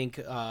 I think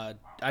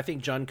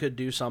Jund could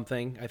do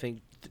something. I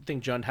think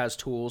Jund has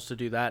tools to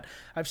do that.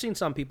 I've seen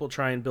some people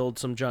try and build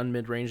some Jund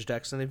mid-range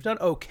decks, and they've done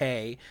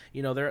okay.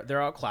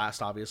 They're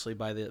outclassed obviously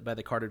by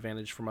the card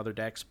advantage from other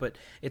decks, but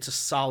it's a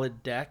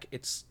solid deck.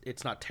 It's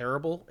not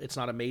terrible. It's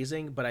not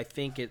amazing, but I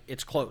think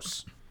it's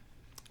close.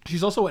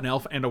 She's also an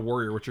elf and a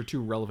warrior, which are 2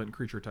 relevant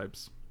creature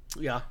types.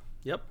 Yeah.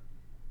 Yep.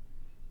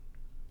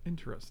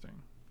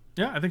 Interesting.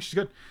 Yeah, I think she's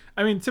good.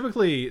 I mean,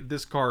 typically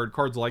this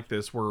cards like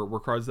this were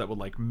cards that would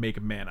like make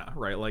mana,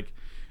 right? Like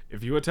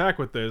if you attack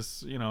with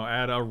this,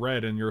 add a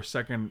red in your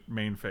second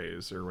main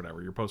phase or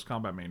whatever, your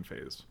post-combat main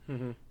phase.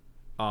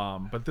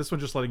 Mm-hmm. But this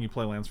one just letting you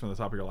play lands from the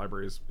top of your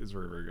library is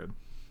very, very good.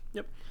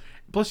 Yep.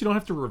 Plus you don't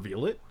have to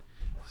reveal it.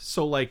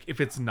 So like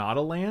if it's not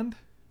a land,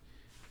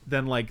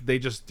 then like they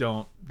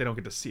don't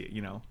get to see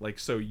it, Like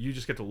so you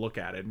just get to look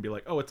at it and be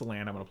like, "Oh, it's a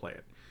land, I'm going to play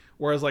it."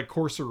 Whereas like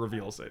Courser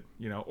reveals it,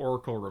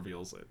 Oracle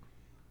reveals it.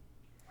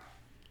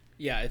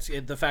 Yeah,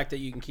 the fact that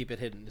you can keep it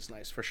hidden is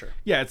nice for sure.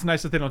 Yeah, it's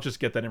nice that they don't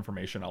just get that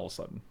information all of a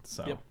sudden.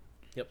 So.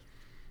 Yep.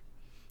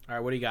 All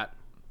right, what do you got?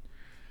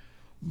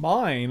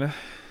 Mine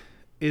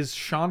is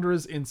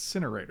Chandra's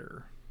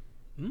Incinerator.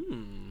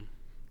 And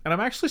I'm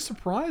actually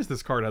surprised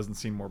this card hasn't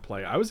seen more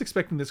play. I was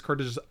expecting this card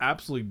to just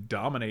absolutely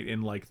dominate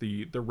in like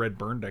the red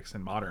burn decks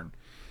in Modern.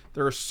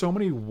 There are so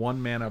many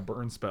 1-mana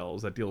burn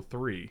spells that deal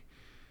 3.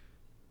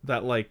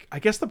 That like I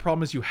guess the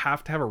problem is you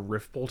have to have a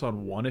Rift Bolt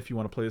on 1 if you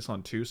want to play this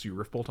on 2. So you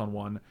Rift Bolt on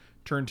 1,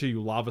 turn 2,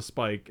 you Lava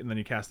Spike, and then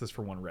you cast this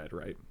for 1 red,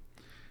 right?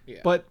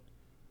 Yeah. But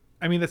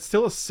I mean that's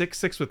still a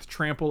 6/6 with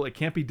Trample. It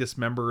can't be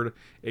dismembered.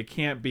 It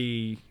can't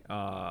be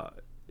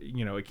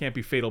it can't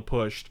be Fatal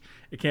Pushed.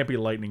 It can't be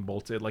Lightning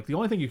Bolted. Like the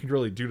only thing you can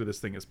really do to this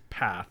thing is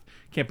Path.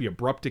 It can't be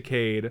Abrupt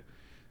Decayed.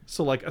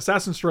 So like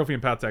Assassin's Trophy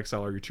and Path to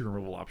Exile are your 2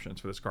 removal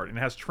options for this card, and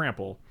it has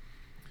Trample.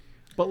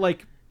 But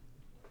like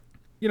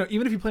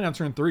even if you play on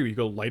turn 3, you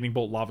go Lightning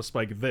Bolt, Lava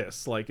Spike,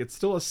 this. Like, it's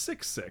still a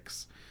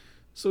 6/6.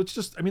 So it's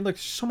just, I mean, like,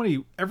 so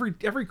many,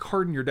 every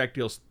card in your deck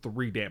deals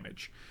 3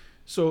 damage.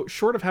 So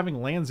short of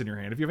having lands in your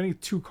hand, if you have any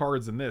 2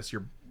 cards in this,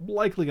 you're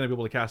likely going to be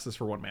able to cast this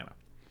for 1 mana.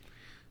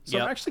 So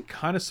I'm actually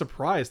kind of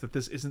surprised that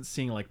this isn't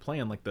seeing, like,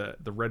 playing, like, the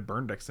red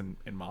burn decks in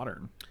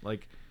Modern.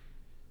 Like,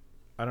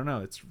 I don't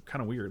know. It's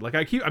kind of weird. Like,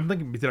 I'm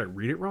thinking, did I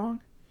read it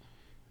wrong?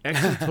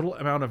 X is the total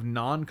amount of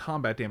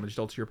non-combat damage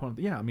dealt to your opponent.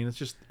 Yeah, I mean,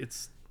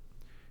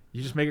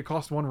 you just make it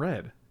cost 1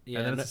 red. Yeah,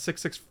 and then it's a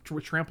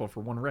 6/6 trample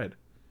for 1 red.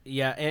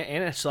 Yeah,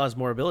 and it still has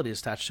more abilities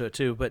attached to it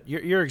too. But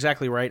you're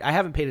exactly right. I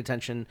haven't paid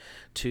attention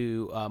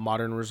to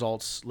modern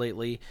results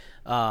lately.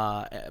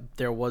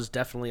 There was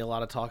definitely a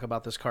lot of talk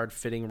about this card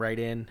fitting right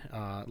in.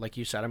 Like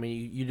you said, I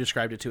mean, you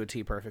described it to a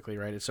T perfectly,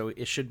 right? So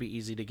it should be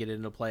easy to get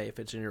into play if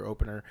it's in your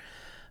opener.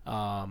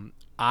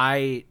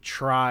 I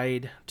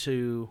tried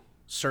to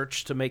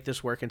search to make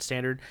this work in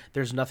standard.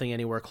 There's nothing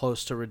anywhere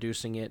close to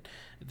reducing it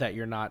that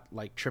you're not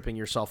like tripping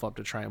yourself up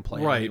to try and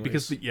play. Right,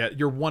 anyways. because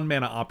your 1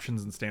 mana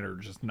options in standard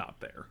are just not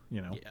there,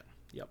 you know. Yeah.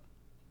 Yep.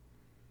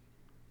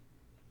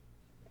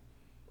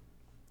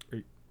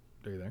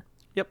 Are you there?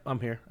 Yep,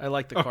 I'm here. I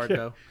like the card Okay.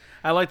 though.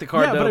 I like the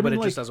card Yeah, though, but but, I mean,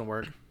 it just like- doesn't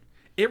work.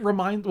 It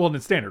reminds well,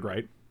 it's standard,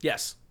 right?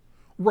 Yes.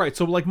 Right,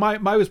 so like my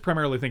was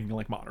primarily thinking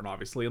like modern,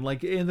 obviously, and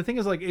the thing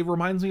is like it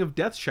reminds me of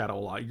Death Shadow a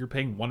lot. You're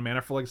paying 1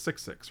 mana for like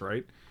 6/6,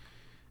 right?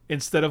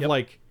 Instead of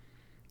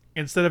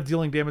instead of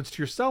dealing damage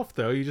to yourself,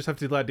 though, you just have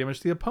to deal that damage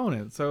to the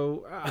opponent.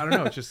 So I don't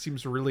know. It just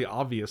seems really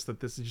obvious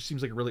that this just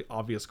seems like a really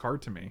obvious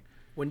card to me.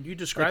 When you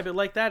describe it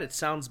like that, it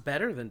sounds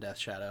better than Death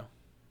Shadow.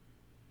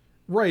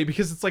 Right,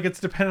 because it's like it's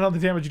dependent on the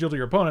damage you deal to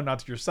your opponent, not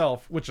to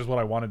yourself, which is what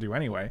I want to do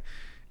anyway.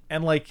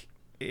 And like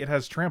it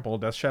has trample,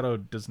 Death Shadow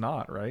does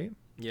not, right?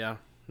 Yeah.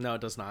 No,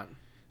 it does not.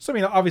 So I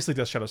mean, obviously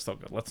Death Shadow's still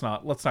good. Let's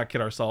not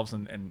kid ourselves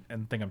and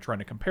think I'm trying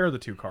to compare the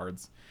two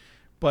cards.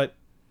 But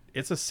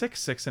it's a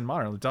 6/6 in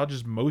modern. It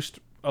dodges most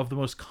of the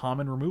most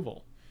common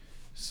removal.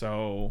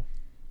 So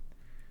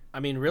I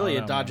mean, really,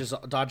 I it don't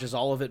know, dodges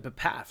all of it but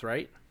Path,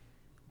 right?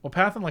 well,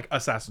 Path and like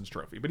Assassin's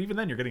Trophy, but even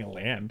then you're getting a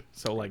land,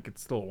 so like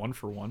it's still a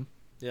 1-for-1.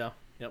 Yeah.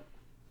 Yep.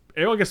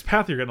 I guess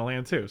Path you're getting a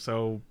land too,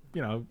 so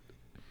you know.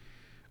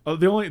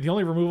 The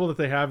only removal that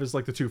they have is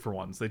like the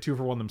 2-for-1s. They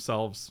 2-for-1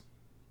 themselves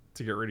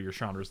to get rid of your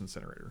Chandra's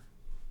Incinerator.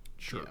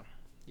 Sure.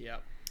 Yeah.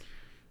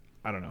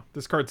 I don't know.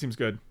 This card seems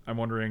good. I'm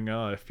wondering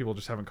if people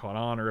just haven't caught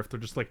on, or if they're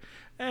just like,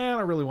 I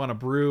don't really want to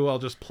brew. I'll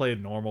just play a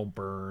normal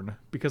burn,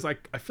 because I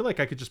feel like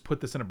I could just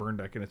put this in a burn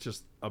deck, and it's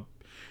just a.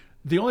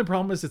 The only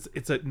problem is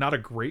it's not a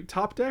great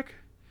top deck,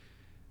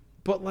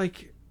 but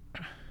like,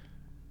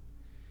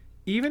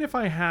 even if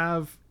I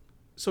have,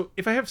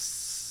 if I have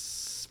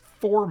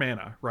 4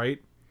 mana,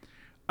 right,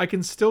 I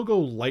can still go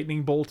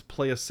Lightning Bolt,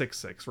 play a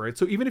 6/6, right?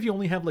 So even if you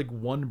only have like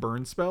 1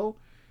 burn spell,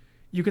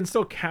 you can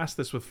still cast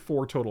this with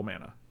 4 total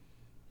mana.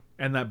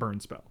 And that burn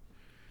spell.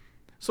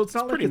 So it's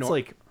not like it's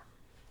like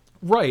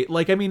right,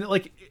 like I mean,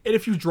 like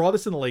if you draw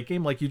this in the late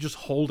game, like you just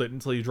hold it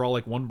until you draw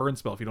like 1 burn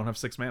spell if you don't have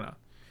 6 mana.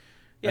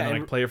 Yeah, and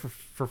then I play it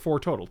for 4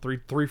 total,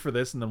 three for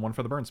this and then 1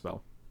 for the burn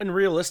spell. And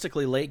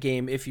realistically, late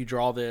game, if you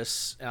draw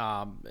this,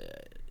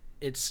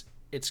 it's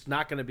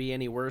not going to be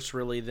any worse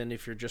really than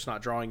if you're just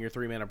not drawing your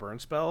 3 mana burn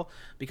spell,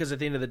 because at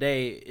the end of the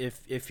day,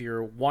 if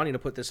you're wanting to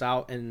put this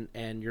out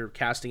and you're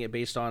casting it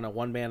based on a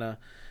 1 mana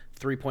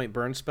 3-point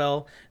burn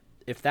spell,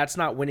 if that's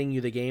not winning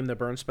you the game, the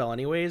burn spell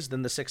anyways,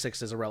 then the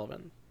 6/6 is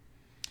irrelevant.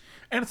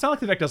 And it's not like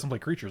the deck doesn't play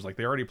creatures. Like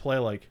they already play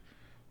like,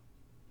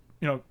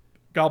 you know,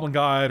 Goblin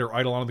Guide or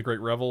Eidolon of the Great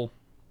Revel.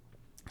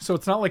 So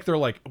it's not like they're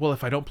like, well,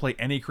 if I don't play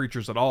any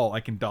creatures at all, I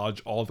can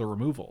dodge all the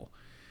removal.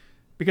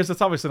 Because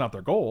that's obviously not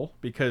their goal,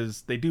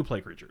 because they do play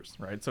creatures,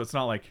 right? So it's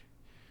not like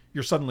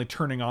you're suddenly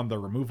turning on the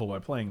removal by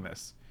playing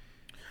this.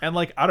 And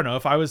like, I don't know,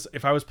 if I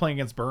was playing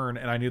against Burn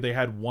and I knew they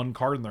had 1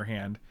 card in their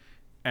hand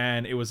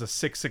and it was a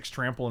 6/6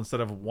 trample instead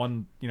of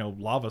 1,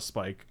 Lava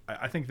Spike,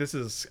 I think this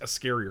is a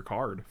scarier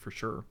card for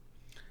sure.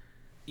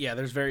 Yeah,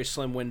 there's very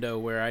slim window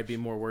where I'd be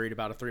more worried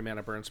about a 3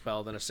 mana burn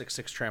spell than a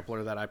 6/6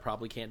 trampler that I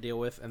probably can't deal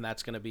with, and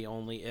that's going to be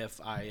only if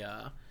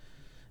I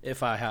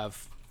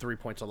have 3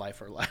 points of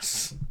life or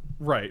less.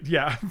 Right,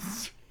 yeah.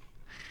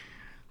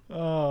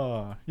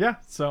 Yeah,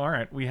 so all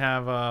right. We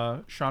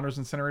have Chandra's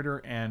Incinerator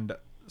and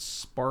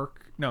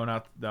Spark. No,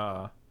 not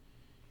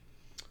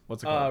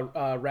what's it called?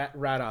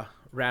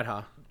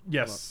 Radha.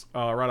 Yes,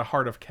 Radha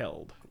Heart of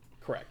Keld.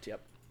 Correct,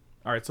 yep.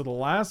 All right, so the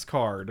last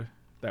card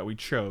that we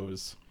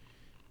chose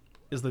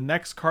is the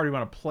next card we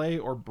want to play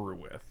or brew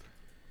with.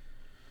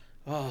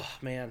 Oh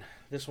man,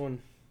 this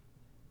one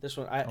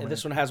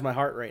has my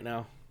heart right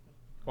now.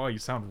 Oh, you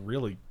sound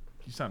really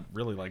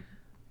like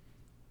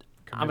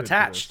I'm committed to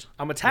attached. this.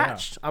 I'm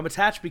attached. Yeah. I'm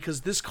attached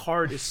because this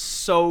card is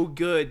so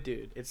good,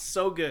 dude. It's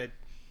so good.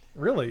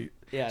 Really?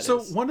 Yeah. It So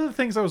is. one of the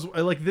things I was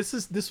like, this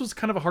was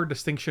kind of a hard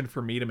distinction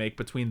for me to make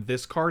between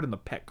this card and the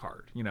pet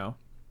card. You know?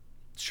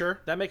 Sure,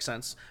 that makes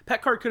sense.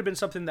 Pet card could have been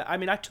something that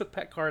I took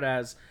pet card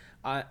as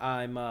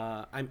I've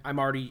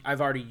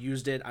already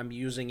used it. I'm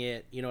using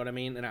it. You know what I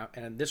mean?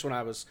 And this one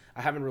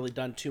I haven't really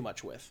done too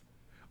much with.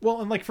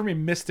 Well, and like for me,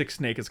 Mystic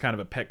Snake is kind of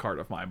a pet card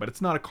of mine, but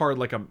it's not a card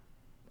like I'm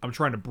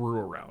trying to brew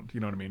around. You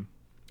know what I mean?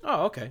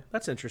 Oh, okay.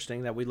 That's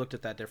interesting that we looked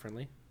at that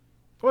differently.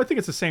 Well, I think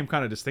it's the same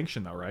kind of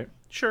distinction, though, right?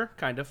 Sure,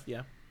 kind of,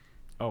 yeah.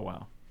 Oh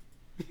wow.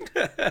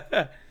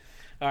 All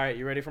right,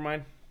 you ready for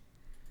mine?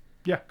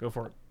 Yeah, go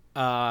for it.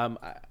 I'm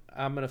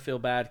gonna feel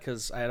bad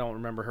because I don't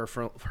remember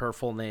her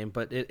full name,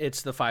 but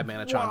it's the 5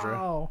 mana Chandra.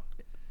 Wow.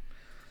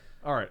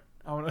 All right,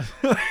 I'm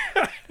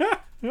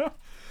gonna.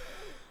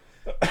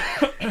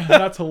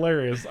 That's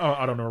hilarious. Oh,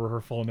 I don't remember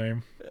her full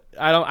name.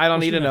 I don't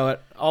need to know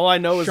it. All I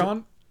know is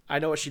I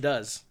know what she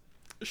does.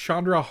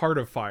 Chandra Heart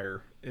of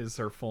Fire is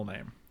her full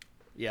name.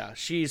 Yeah,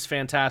 she's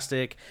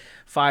fantastic.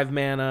 5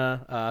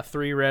 mana,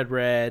 3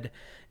 red.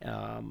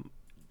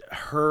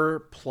 Her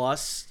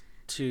plus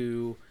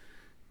to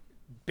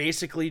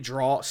basically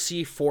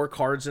see 4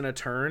 cards in a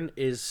turn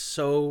is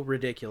so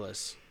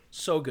ridiculous.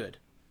 So good.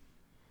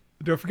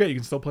 Don't forget, you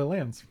can still play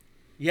lands.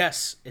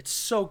 Yes, it's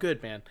so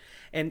good, man.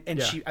 And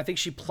Yeah. I think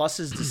she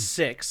pluses to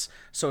 6,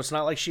 so it's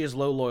not like she has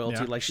low loyalty,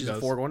 Yeah, like she she's a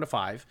does. 4 going to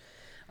 5.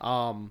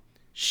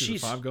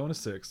 She's a 5 going to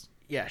 6.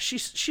 Yeah,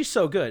 she's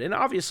so good, and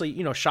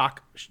obviously,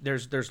 shock.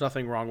 There's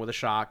nothing wrong with a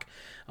shock.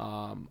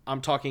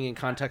 I'm talking in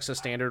context of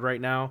standard right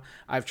now.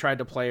 I've tried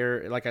to play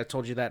her, like I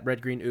told you, that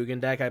red green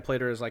Ugin deck. I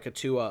played her as like a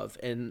 2 of,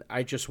 and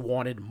I just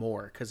wanted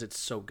more because it's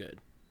so good.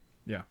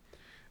 Yeah.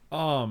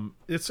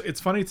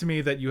 It's funny to me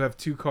that you have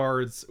 2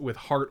 cards with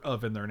Heart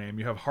of in their name.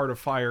 You have Heart of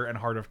Fire and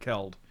Heart of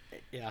Keld.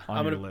 Yeah,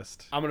 on your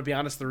list. I'm gonna be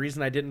honest. The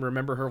reason I didn't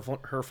remember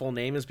her full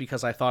name is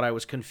because I thought I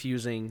was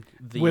confusing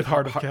the With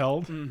Heart of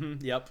Keld.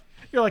 Mm-hmm, yep.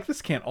 You're like,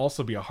 this can't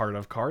also be a Heart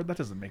of card. That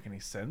doesn't make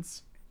any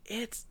sense.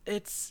 It's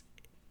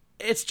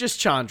just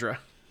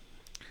Chandra.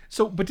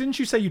 So, but didn't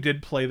you say you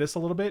did play this a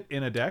little bit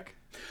in a deck?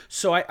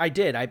 So I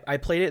did. I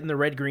played it in the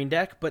red-green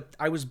deck, but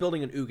I was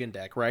building an Ugin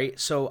deck, right?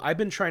 So I've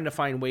been trying to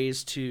find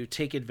ways to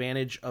take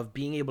advantage of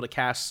being able to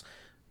cast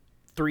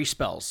 3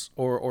 spells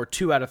or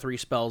 2 out of 3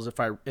 spells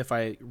if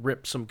I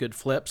rip some good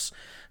flips.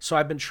 So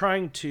I've been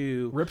trying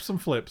to Rip some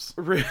flips.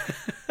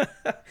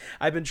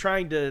 I've been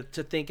trying to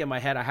think in my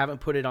head. I haven't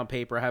put it on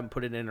paper. I haven't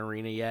put it in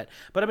arena yet,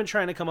 but I've been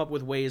trying to come up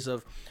with ways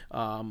of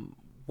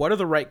what are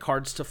the right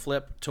cards to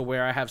flip to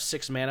where I have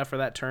 6 mana for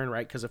that turn,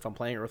 right? Because if I'm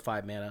playing it with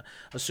 5 mana,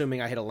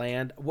 assuming I hit a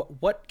land,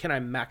 what can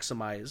I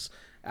maximize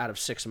out of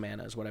 6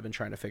 mana is what I've been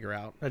trying to figure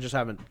out. I just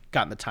haven't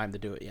gotten the time to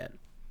do it yet.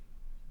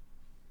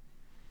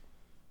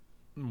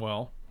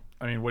 Well,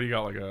 I mean, what do you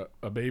got? Like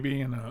a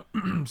baby in a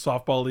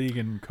softball league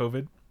and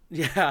COVID?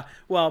 Yeah,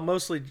 well,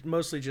 mostly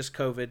just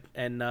COVID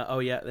and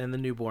and the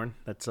newborn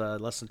that's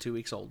less than 2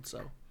 weeks old.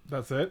 So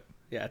That's it?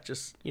 yeah,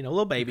 just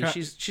little baby.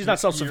 Okay. She's not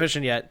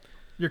self-sufficient yet.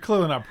 You're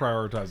clearly not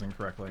prioritizing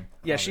correctly.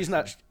 Yeah, she's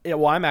not. Yeah,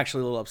 well, I'm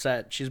actually a little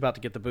upset. She's about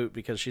to get the boot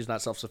because she's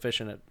not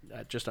self-sufficient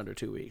at just under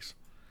 2 weeks.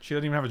 She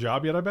doesn't even have a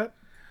job yet, I bet?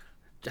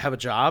 Have a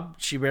job?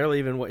 She barely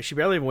even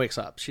wakes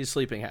up. She's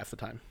sleeping half the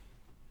time,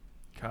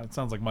 God, it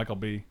sounds like Michael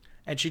B.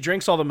 and she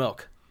drinks all the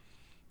milk.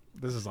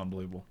 This is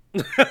unbelievable.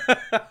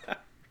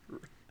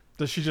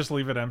 Does she just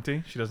leave it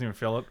empty? She doesn't even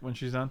fill it when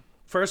she's done?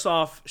 First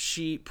off,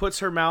 she puts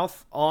her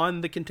mouth on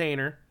the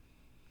container,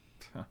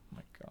 Oh,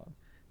 my God.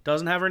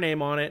 doesn't have her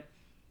name on it,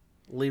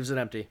 leaves it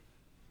empty.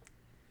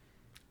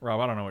 Rob,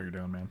 I don't know what you're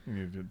doing, man. You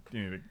need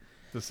to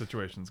this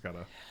situation's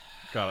gotta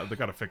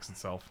fix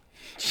itself.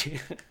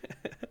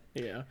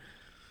 Yeah.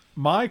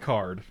 My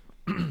card,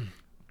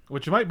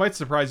 which might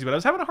surprise you, but I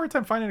was having a hard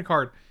time finding a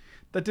card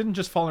that didn't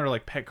just fall under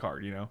like pet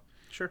card,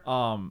 Sure.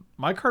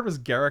 My card was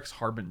Garrick's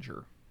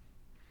Harbinger.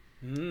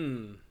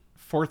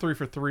 4/3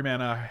 for 3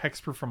 mana,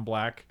 hexproof from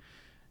black.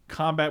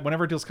 Combat,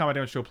 whenever it deals combat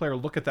damage to a player,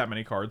 look at that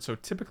many cards. So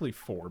typically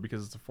 4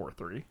 because it's a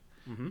 4/3.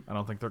 I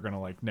don't think they're gonna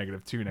like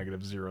 -2,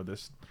 -0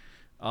 this.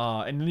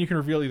 And then you can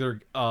reveal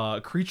either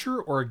a creature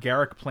or a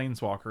Garrick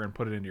Planeswalker and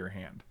put it into your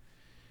hand.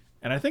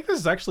 And I think this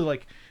is actually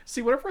like,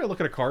 see, whenever I look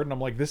at a card and I'm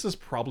like, this is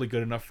probably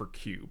good enough for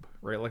cube,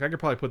 right? Like I could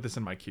probably put this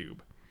in my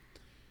cube.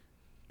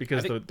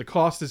 Because the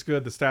cost is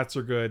good, the stats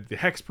are good, the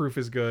hexproof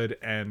is good,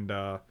 and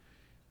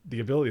the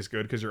ability is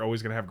good because you're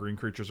always going to have green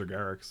creatures or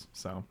Garricks.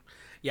 So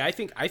Yeah, I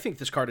think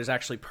this card is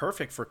actually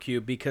perfect for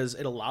cube because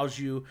it allows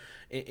you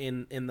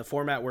in the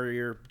format where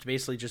you're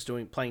basically just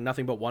playing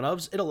nothing but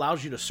 1-ofs. It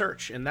allows you to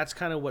search, and that's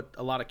kind of what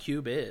a lot of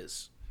cube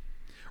is.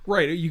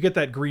 right, you get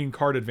that green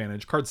card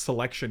advantage, card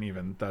selection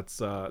even. That's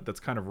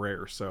kind of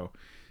rare. So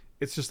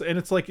it's just, and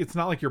it's like it's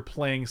not like you're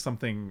playing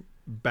something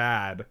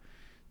bad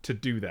to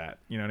do that.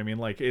 You know what I mean?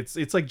 Like it's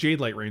like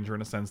Jadelight Ranger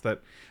in a sense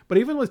that, but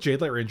even with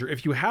Jadelight Ranger,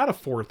 if you had a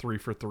 4/3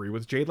 for 3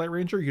 with Jadelight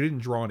Ranger, you didn't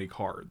draw any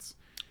cards.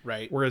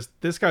 Right. Whereas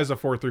this guy's a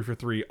 4/3 for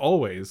 3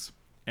 always,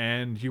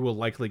 and you will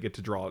likely get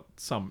to draw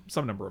some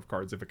number of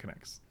cards if it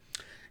connects.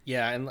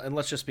 Yeah, and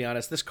let's just be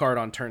honest, this card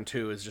on turn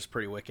 2 is just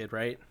pretty wicked,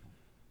 right?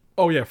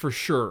 Oh yeah, for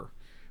sure.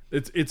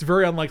 It's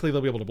very unlikely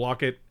they'll be able to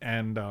block it,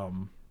 and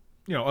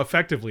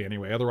effectively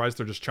anyway. Otherwise,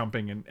 they're just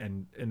chumping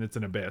and it's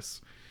an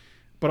abyss.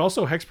 But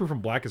also, hexproof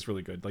from black is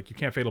really good. Like you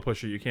can't fatal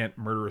push it, you can't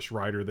murderous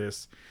rider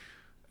this.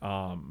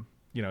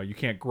 You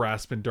can't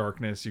grasp in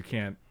darkness, you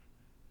can't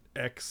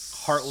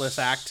Heartless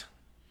Act.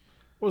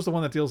 What was the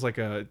one that deals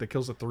that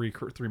kills a 3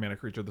 mana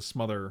creature? The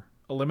smother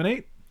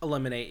eliminate.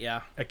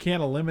 Yeah. I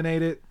can't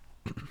eliminate it.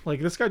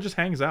 Like this guy just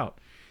hangs out.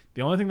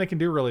 The only thing they can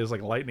do really is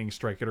like lightning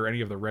strike it or any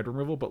of the red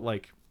removal, but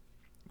like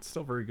it's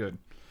still very good.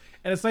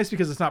 And it's nice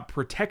because it's not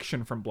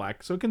protection from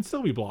black, so it can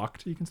still be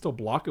blocked. You can still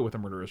block it with a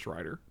murderous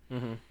rider.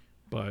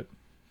 But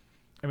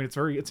I mean,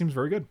 it seems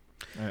very good.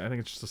 I think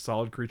it's just a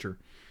solid creature.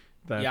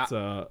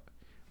 But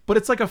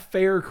it's like a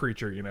fair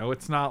creature,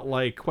 It's not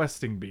like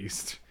Questing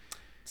Beast.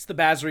 It's the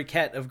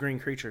Bazriket of green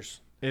creatures.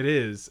 It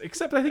is,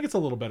 except I think it's a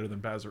little better than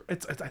Bazar. I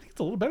think it's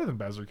a little better than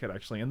Bazarket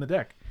actually in the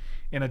deck.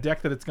 in a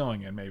deck that it's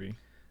going in, maybe.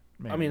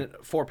 I mean,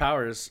 4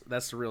 powers,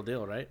 that's the real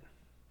deal, right?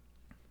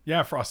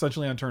 Yeah, for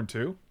essentially on turn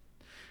 2.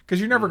 Because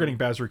you're never getting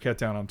Bazooket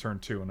down on turn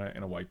 2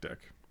 in a white deck.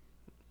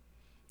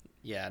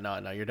 Yeah, no,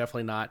 you're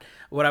definitely not.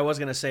 What I was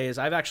going to say is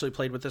I've actually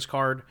played with this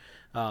card.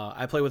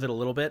 I play with it a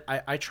little bit.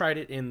 I tried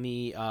it in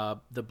the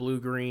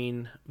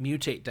blue-green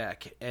Mutate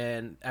deck,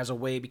 and as a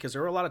way, because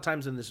there were a lot of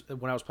times in this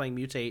when I was playing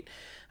Mutate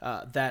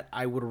that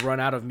I would run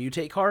out of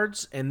Mutate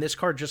cards, and this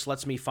card just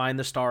lets me find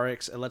the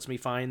Starix. It lets me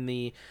find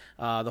the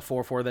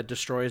 4/4 that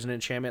destroys an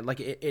enchantment. Like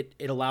it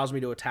allows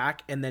me to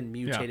attack and then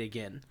mutate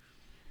again.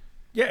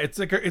 Yeah, it's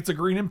a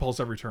green impulse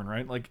every turn,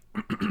 right? Like,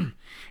 and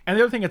the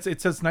other thing,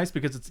 it says nice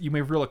because you may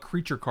reveal a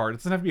creature card. It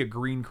doesn't have to be a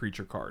green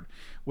creature card,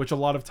 which a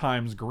lot of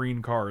times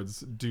green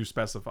cards do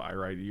specify,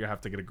 right? You have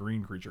to get a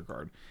green creature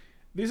card.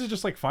 These are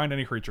just like find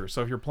any creature.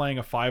 So if you're playing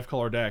a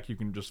 5-color deck, you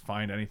can just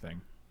find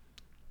anything.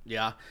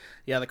 Yeah,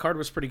 the card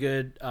was pretty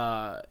good.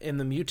 In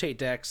the Mutate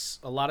decks,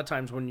 a lot of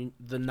times when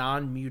the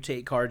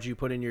non-Mutate cards you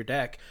put in your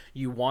deck,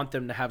 you want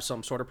them to have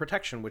some sort of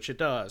protection, which it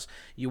does.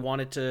 You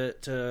want it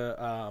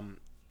to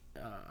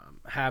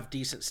have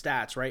decent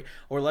stats, right?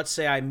 Or let's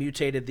say I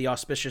mutated the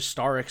Auspicious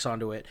Starix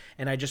onto it,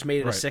 and I just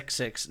made it a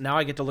 6/6. Now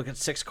I get to look at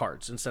 6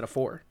 cards instead of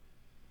 4.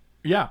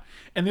 Yeah,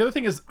 and the other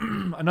thing is,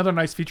 another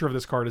nice feature of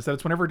this card is that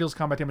it's whenever it deals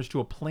combat damage to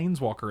a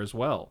Planeswalker as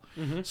well.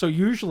 Mm-hmm. So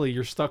usually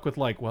you're stuck with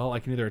like, well, I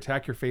can either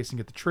attack your face and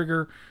get the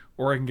trigger,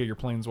 or I can get your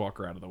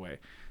Planeswalker out of the way.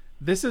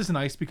 This is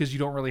nice because you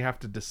don't really have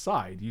to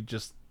decide. You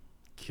just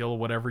kill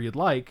whatever you'd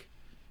like,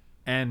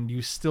 and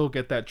you still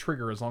get that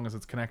trigger as long as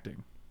it's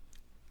connecting.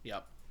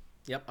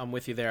 Yep, I'm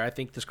with you there. I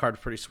think this card's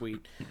pretty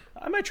sweet.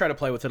 I might try to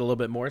play with it a little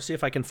bit more, see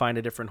if I can find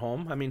a different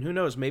home. I mean, who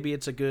knows? Maybe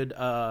it's a good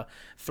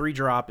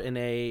 3-drop in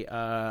a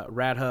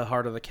Radha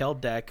Heart of the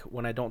Keld deck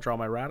when I don't draw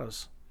my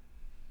Radhas.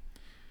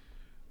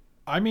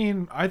 I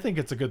mean, I think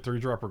it's a good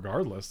 3-drop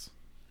regardless.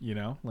 You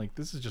know, like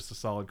this is just a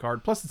solid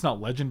card. Plus, it's not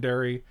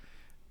legendary.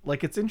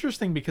 Like, it's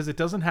interesting because it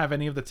doesn't have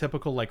any of the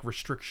typical like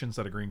restrictions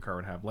that a green card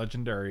would have.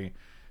 Legendary,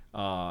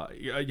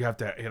 you have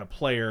to hit a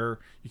player.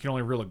 You can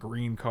only reel a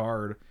green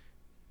card.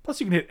 Plus,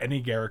 you can hit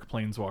any Garruk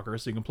Planeswalker,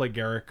 so you can play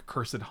Garruk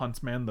Cursed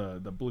Huntsman,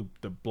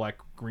 the black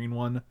green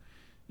one.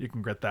 You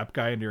can get that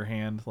guy into your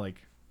hand.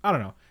 Like, I don't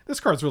know,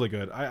 this card's really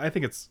good. I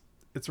think it's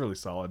really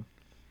solid.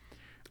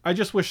 I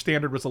just wish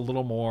Standard was a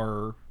little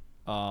more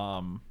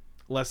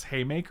less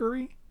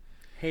haymakery.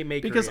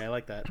 Because I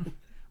like that.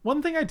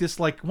 One thing I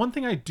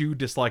do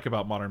dislike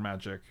about Modern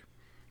Magic,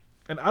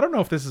 and I don't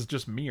know if this is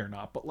just me or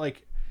not, but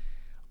like,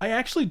 I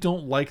actually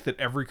don't like that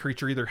every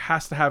creature either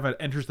has to have an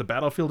enters the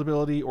battlefield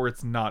ability or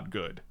it's not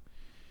good.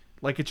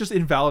 Like, it just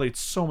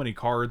invalidates so many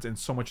cards and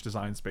so much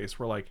design space.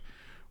 We're like,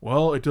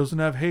 well, it doesn't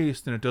have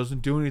haste and it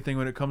doesn't do anything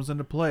when it comes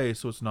into play,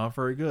 so it's not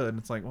very good. And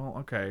it's like, well,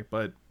 okay,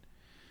 but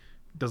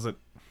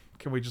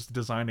can we just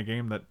design a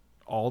game that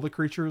all the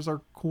creatures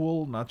are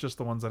cool, not just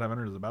the ones that have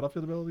enters the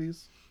battlefield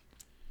abilities?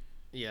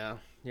 Yeah,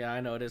 I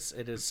know it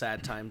is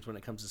sad times when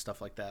it comes to stuff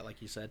like that,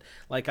 like you said.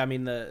 Like, I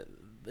mean, the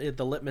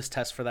litmus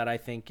test for that, I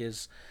think,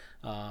 is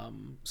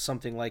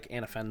something like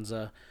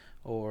Anafenza,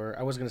 or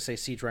I was going to say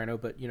Siege Rhino,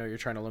 but, you know, you're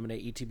trying to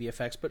eliminate ETB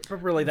effects, but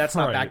really that's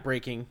not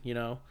backbreaking, you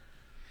know?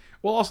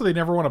 Well, also, you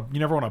never want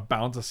to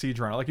bounce a Siege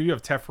Rhino. Like, if you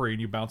have Teferi and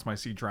you bounce my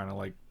Siege Rhino,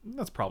 like,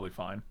 that's probably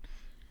fine.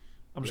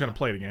 I'm just going to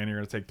play it again. You're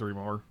going to take 3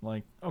 more.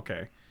 Like,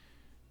 okay.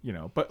 You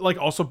know, but, like,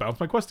 also bounce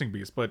my Questing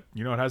Beast, but,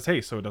 you know, it has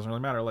haste, so it doesn't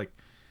really matter. Like,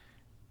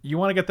 you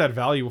want to get that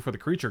value before the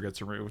creature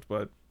gets removed,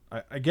 but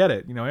I get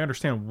it. You know, I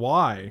understand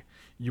why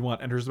you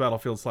want enters the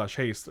battlefield /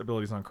 haste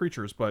abilities on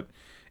creatures, but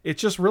it's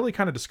just really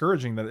kind of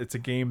discouraging that it's a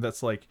game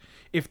that's like,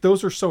 if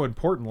those are so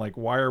important, like,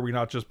 why are we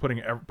not just putting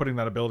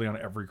that ability on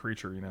every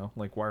creature, you know?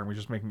 Like, why aren't we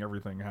just making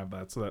everything have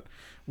that so that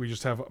we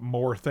just have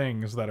more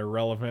things that are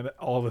relevant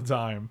all the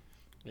time?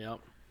 Yep.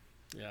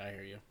 Yeah, I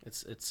hear you.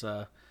 It's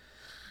the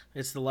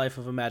life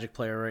of a Magic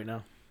player right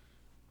now.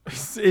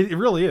 It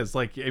really is.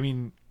 Like, I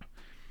mean,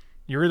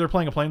 you're either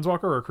playing a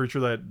Planeswalker or a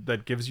creature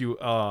that gives you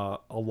a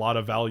lot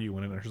of value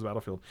when it enters the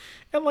battlefield.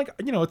 And, like,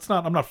 you know,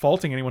 I'm not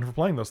faulting anyone for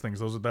playing those things.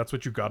 That's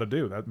what you got to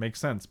do. That makes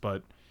sense.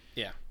 But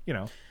yeah, you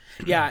know,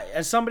 yeah.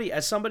 As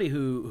somebody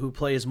who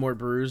plays more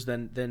brews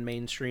than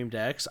mainstream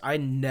decks,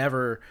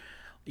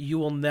 you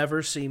will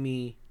never see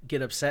me get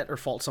upset or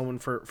fault someone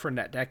for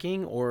net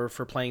decking or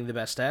for playing the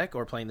best deck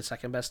or playing the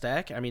second best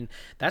deck. I mean,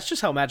 that's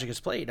just how Magic is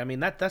played. I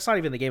mean, that's not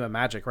even the game of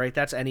Magic, right?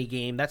 That's any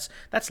game. That's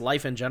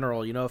life in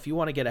general. You know, if you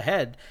want to get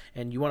ahead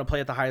and you want to play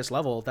at the highest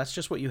level, that's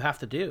just what you have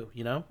to do,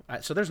 you know?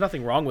 So there's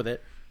nothing wrong with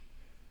it.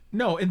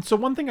 No, and so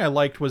one thing I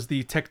liked was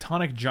the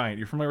Tectonic Giant.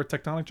 You're familiar with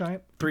Tectonic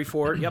Giant?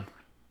 3/4, yep.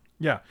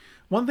 Yeah.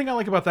 One thing I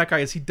like about that guy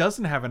is he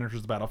doesn't have an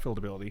enters the battlefield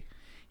ability.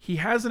 He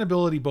has an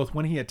ability both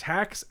when he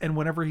attacks and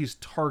whenever he's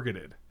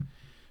targeted,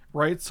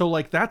 right? So,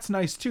 like, that's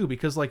nice too,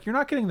 because, like, you're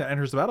not getting that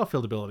enters the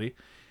battlefield ability,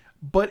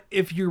 but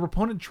if your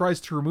opponent tries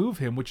to remove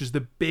him, which is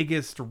the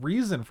biggest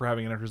reason for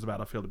having an enters the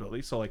battlefield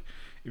ability, so, like,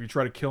 if you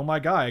try to kill my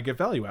guy, I get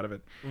value out of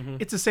it. Mm-hmm.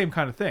 It's the same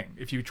kind of thing.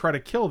 If you try to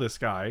kill this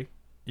guy,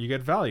 you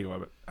get value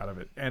out of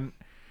it. And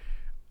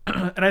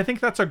and I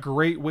think that's a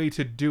great way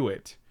to do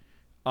it.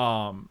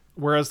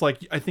 Whereas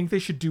like I think they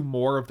should do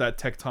more of that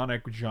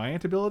Tectonic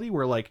Giant ability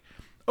where like,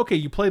 okay,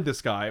 you played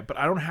this guy, but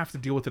I don't have to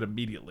deal with it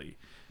immediately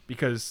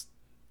because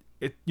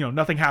it,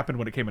 nothing happened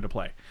when it came into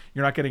play.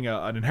 You're not getting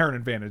an inherent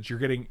advantage. You're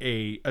getting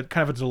a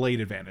kind of a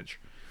delayed advantage.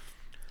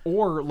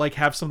 Or like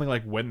have something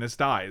like when this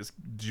dies,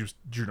 just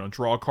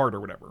draw a card or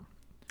whatever.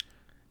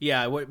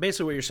 Yeah,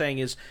 basically what you're saying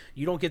is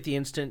you don't get the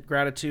instant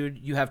gratitude.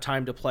 You have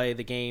time to play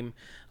the game,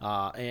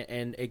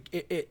 and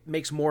it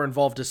makes more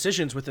involved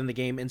decisions within the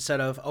game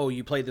instead of, oh,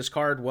 you played this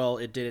card, well,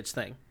 it did its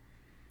thing.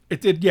 It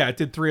did, yeah. It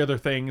did 3 other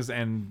things,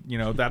 and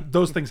that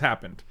those things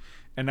happened,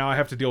 and now I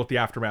have to deal with the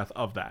aftermath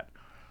of that.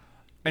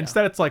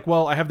 Instead, it's like,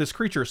 well, I have this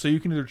creature, so you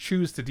can either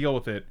choose to deal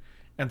with it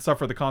and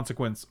suffer the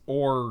consequence,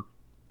 or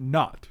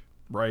not,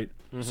 right?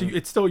 Mm-hmm. So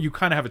it's still, you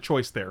kind of have a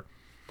choice there.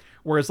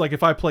 Whereas, like,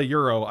 if I play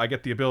Euro, I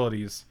get the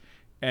abilities.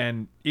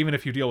 And even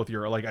if you deal with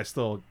Euro, like I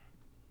still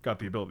got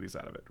the abilities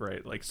out of it,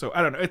 right? Like, so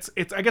I don't know. It's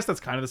I guess that's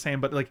kind of the same,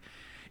 but like,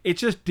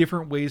 it's just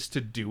different ways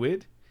to do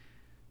it.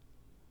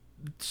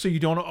 So you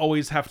don't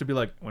always have to be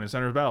like, when it's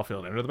enter the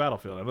battlefield, enter the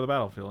battlefield, enter the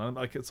battlefield. And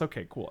like, it's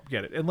okay, cool,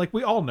 get it. And like,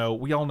 we all know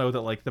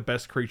that like the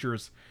best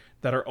creatures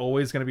that are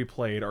always going to be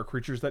played are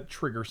creatures that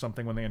trigger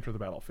something when they enter the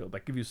battlefield,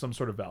 that give you some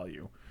sort of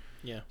value.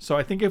 Yeah. So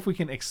I think if we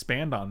can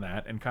expand on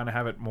that and kind of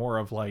have it more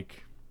of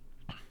like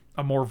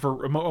a more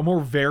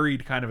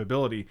varied kind of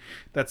ability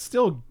that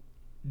still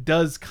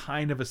does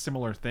kind of a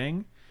similar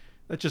thing,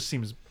 that just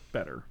seems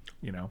better,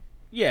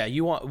 Yeah,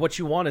 you want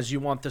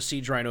the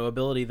Siege Rhino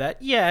ability that,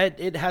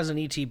 it has an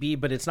ETB,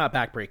 but it's not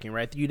backbreaking,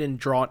 right? You didn't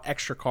draw an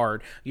extra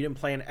card, you didn't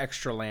play an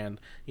extra land,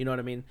 you know what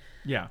I mean?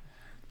 Yeah.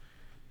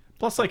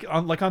 Plus, like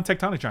on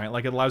Tectonic Giant,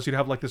 like it allows you to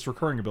have like this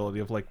recurring ability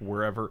of like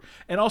wherever,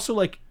 and also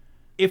like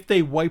if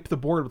they wipe the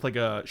board with like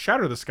a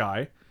Shatter the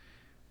Sky,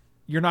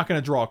 you're not going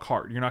to draw a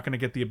card. You're not going to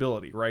get the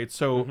ability, right?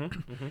 So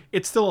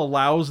it still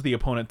allows the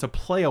opponent to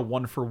play a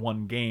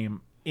 1-for-1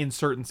 game in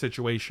certain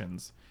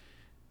situations.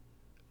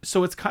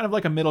 So it's kind of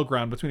like a middle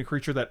ground between a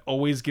creature that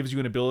always gives you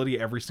an ability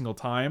every single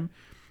time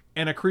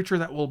and a creature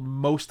that will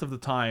most of the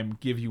time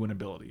give you an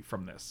ability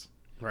from this.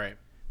 Right.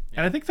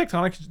 And I think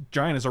Tectonic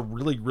Giant is a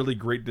really, really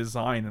great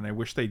design, and I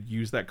wish they'd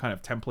use that kind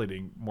of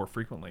templating more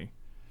frequently.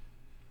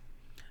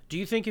 Do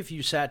you think if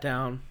you sat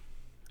down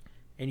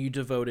and you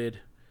devoted...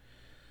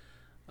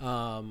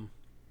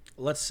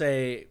 let's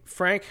say,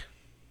 Frank,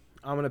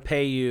 I'm going to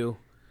pay you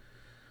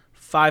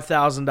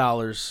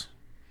 $5,000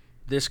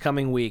 this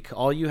coming week.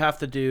 All you have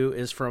to do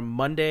is from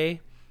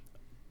Monday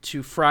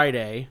to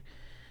Friday,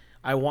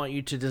 I want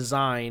you to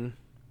design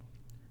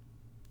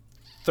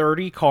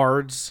 30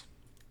 cards,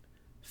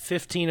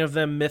 15 of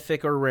them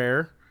mythic or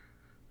rare,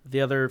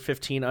 the other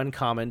 15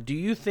 uncommon. Do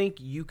you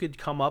think you could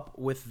come up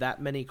with that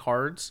many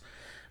cards?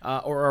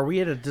 Or are we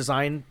at a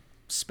design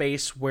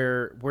space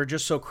where we're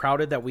just so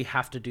crowded that we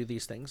have to do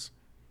these things?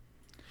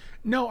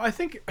 No, I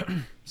think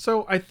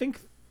so. I think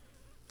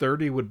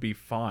 30 would be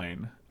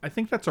fine. I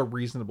think that's a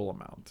reasonable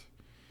amount.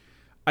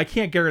 I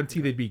can't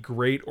guarantee they'd be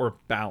great or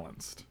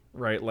balanced,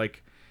 right?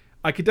 Like,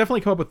 I could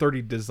definitely come up with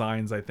 30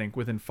 designs, I think,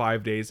 within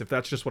 5 days if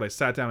that's just what I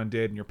sat down and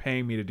did, and you're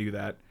paying me to do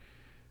that.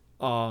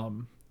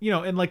 And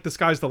like the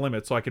sky's the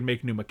limit, so I can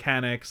make new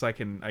mechanics. I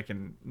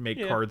can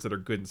make cards that are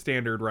good and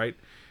standard, right?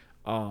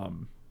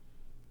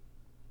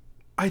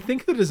 I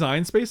think the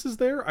design space is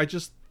there. I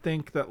just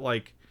think that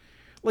like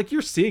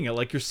you're seeing it,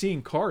 like you're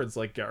seeing cards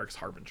like Garruk's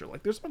Harbinger.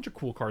 Like there's a bunch of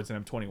cool cards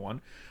in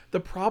M21. The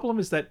problem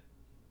is that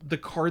the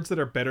cards that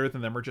are better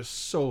than them are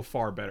just so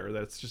far better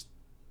that it's just,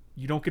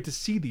 you don't get to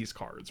see these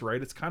cards,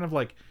 right? It's kind of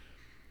like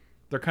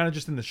they're kind of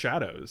just in the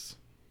shadows.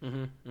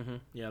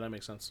 Yeah, that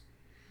makes sense.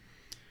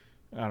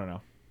 I don't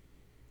know.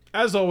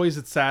 As always,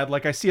 it's sad.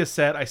 Like I see a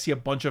set, I see a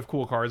bunch of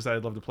cool cards that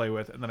I'd love to play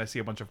with, and then I see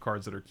a bunch of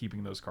cards that are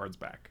keeping those cards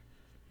back.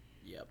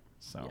 Yep.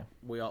 So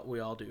yeah, we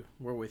all do.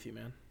 We're with you,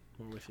 man.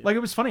 We're with you. Like it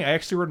was funny. I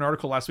actually wrote an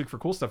article last week for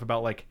Cool Stuff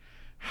about like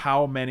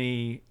how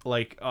many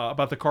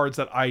about the cards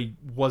that I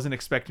wasn't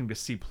expecting to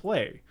see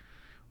play,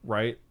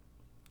 right?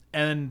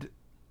 And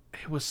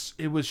it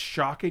was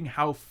shocking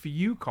how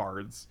few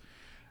cards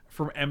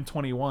from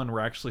M21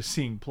 we're actually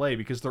seeing play,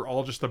 because they're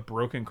all just the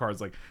broken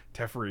cards like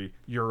Teferi,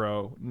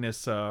 Euro,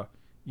 Nissa,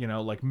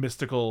 like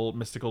Mystical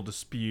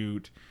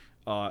Dispute,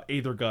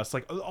 Aethergust.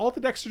 Like all the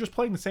decks are just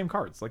playing the same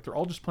cards. Like they're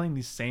all just playing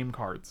these same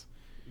cards.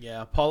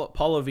 Yeah,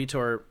 Paulo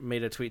Vitor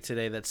made a tweet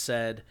today that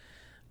said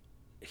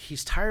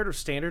he's tired of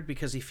Standard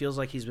because he feels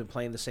like he's been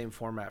playing the same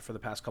format for the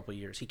past couple of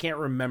years. He can't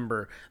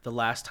remember the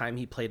last time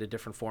he played a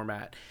different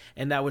format,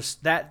 and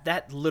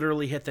that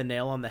literally hit the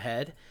nail on the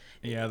head.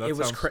 Yeah, that it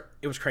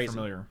was crazy.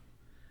 Familiar.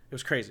 It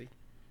was crazy.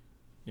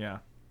 Yeah.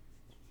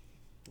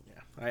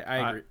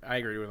 I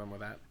agree with him with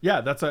that.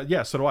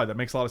 Yeah, so do I. That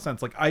makes a lot of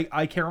sense. Like I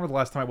can't remember the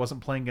last time I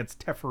wasn't playing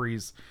against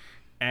Teferis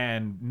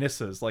and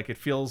Nissas. Like it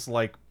feels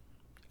like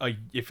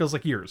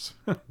years.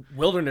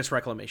 Wilderness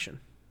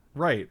Reclamation.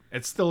 Right.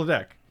 It's still a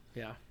deck.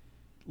 Yeah.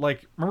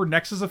 Like, remember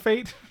Nexus of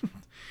Fate?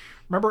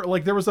 Remember,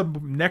 like, there was a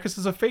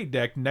Nexus of Fate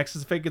deck.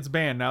 Nexus of Fate gets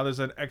banned. Now there's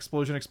an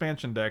Explosion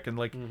expansion deck. And,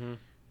 like,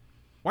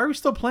 why are we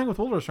still playing with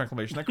Wilderness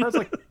Reclamation? That card's,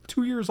 like,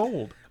 2 years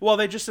old. Well,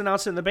 they just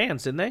announced it in the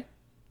bans, didn't they?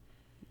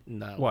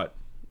 No. What?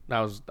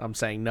 I'm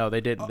saying no,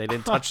 they didn't. They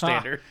didn't touch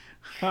standard.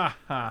 Ha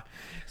ha.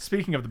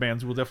 Speaking of the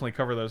bands, we'll definitely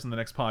cover those in the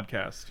next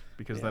podcast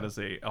because Yeah. that is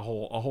a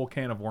whole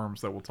can of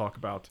worms that we'll talk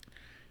about.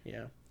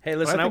 Yeah. Hey, But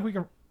listen, I think we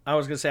can. I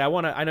was gonna say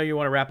I know you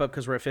want to wrap up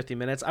because we're at 50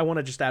 minutes. I want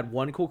to just add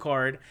one cool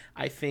card.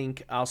 I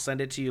think I'll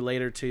send it to you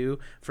later too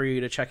for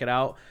you to check it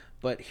out.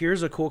 But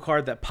here's a cool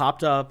card that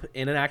popped up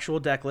in an actual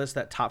deck list,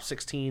 that top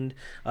 16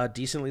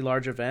 decently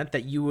large event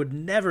that you would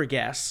never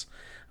guess.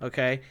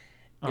 Okay,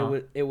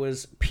 it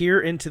was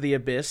Peer into the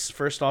Abyss.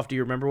 First off, do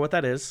you remember what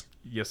that is?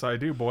 Yes, I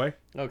do, boy.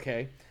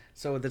 Okay,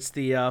 so that's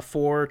the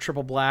 4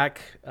 triple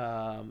black,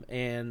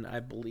 and I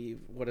believe,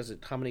 what is it?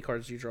 How many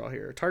cards do you draw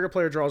here? Target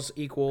player draws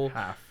equal.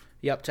 Half.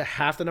 Yep, to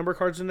half the number of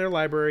cards in their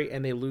library,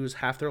 and they lose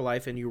half their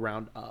life, and you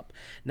round up.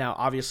 Now,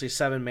 obviously,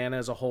 7 mana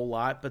is a whole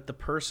lot, but the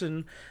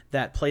person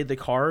that played the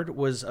card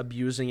was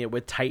abusing it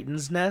with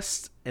Titan's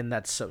Nest, and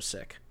that's so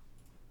sick.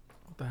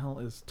 What the hell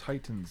is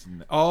Titan's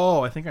Nest? Oh,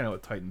 I think I know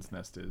what Titan's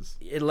Nest is.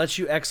 It lets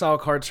you exile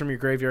cards from your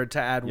graveyard to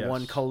add Yes.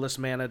 1 colorless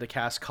mana to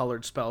cast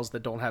colored spells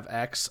that don't have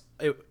X.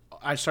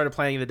 I started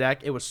playing the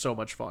deck. It was so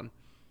much fun.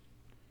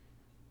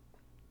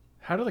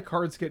 How do the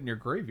cards get in your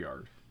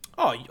graveyard?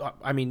 Oh,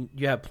 I mean,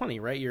 you have plenty,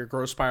 right? You're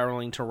growth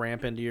spiraling to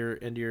ramp into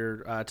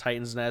your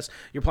Titan's Nest.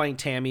 You're playing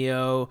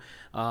Tameo.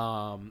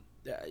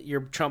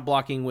 You're chump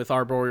blocking with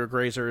Arboreal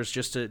Grazers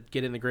just to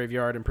get in the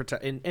graveyard and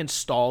protect and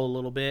stall a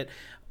little bit.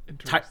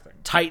 Interesting.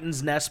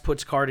 Titan's Nest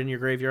puts card in your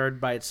graveyard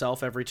by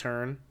itself every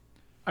turn.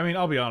 I mean,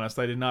 I'll be honest.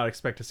 I did not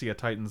expect to see a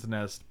Titan's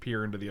Nest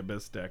peer into the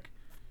Abyss deck.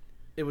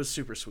 It was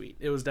super sweet.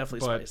 It was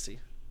definitely But spicy.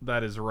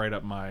 that is right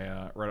up my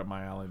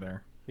alley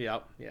there.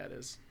 Yep. Yeah, it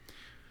is.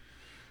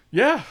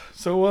 Yeah.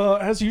 So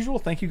as usual,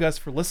 thank you guys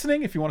for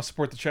listening. If you want to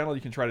support the channel,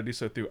 you can try to do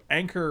so through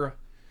Anchor,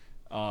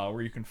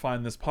 where you can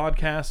find this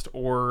podcast,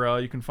 or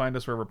you can find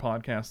us wherever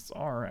podcasts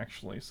are.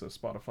 Actually, so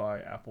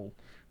Spotify, Apple,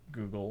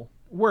 Google,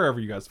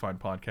 wherever you guys find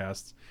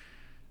podcasts.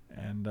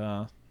 And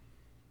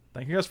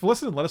thank you guys for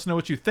listening. Let us know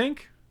what you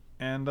think,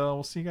 and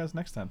we'll see you guys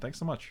next time. Thanks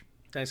so much.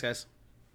 Thanks, guys.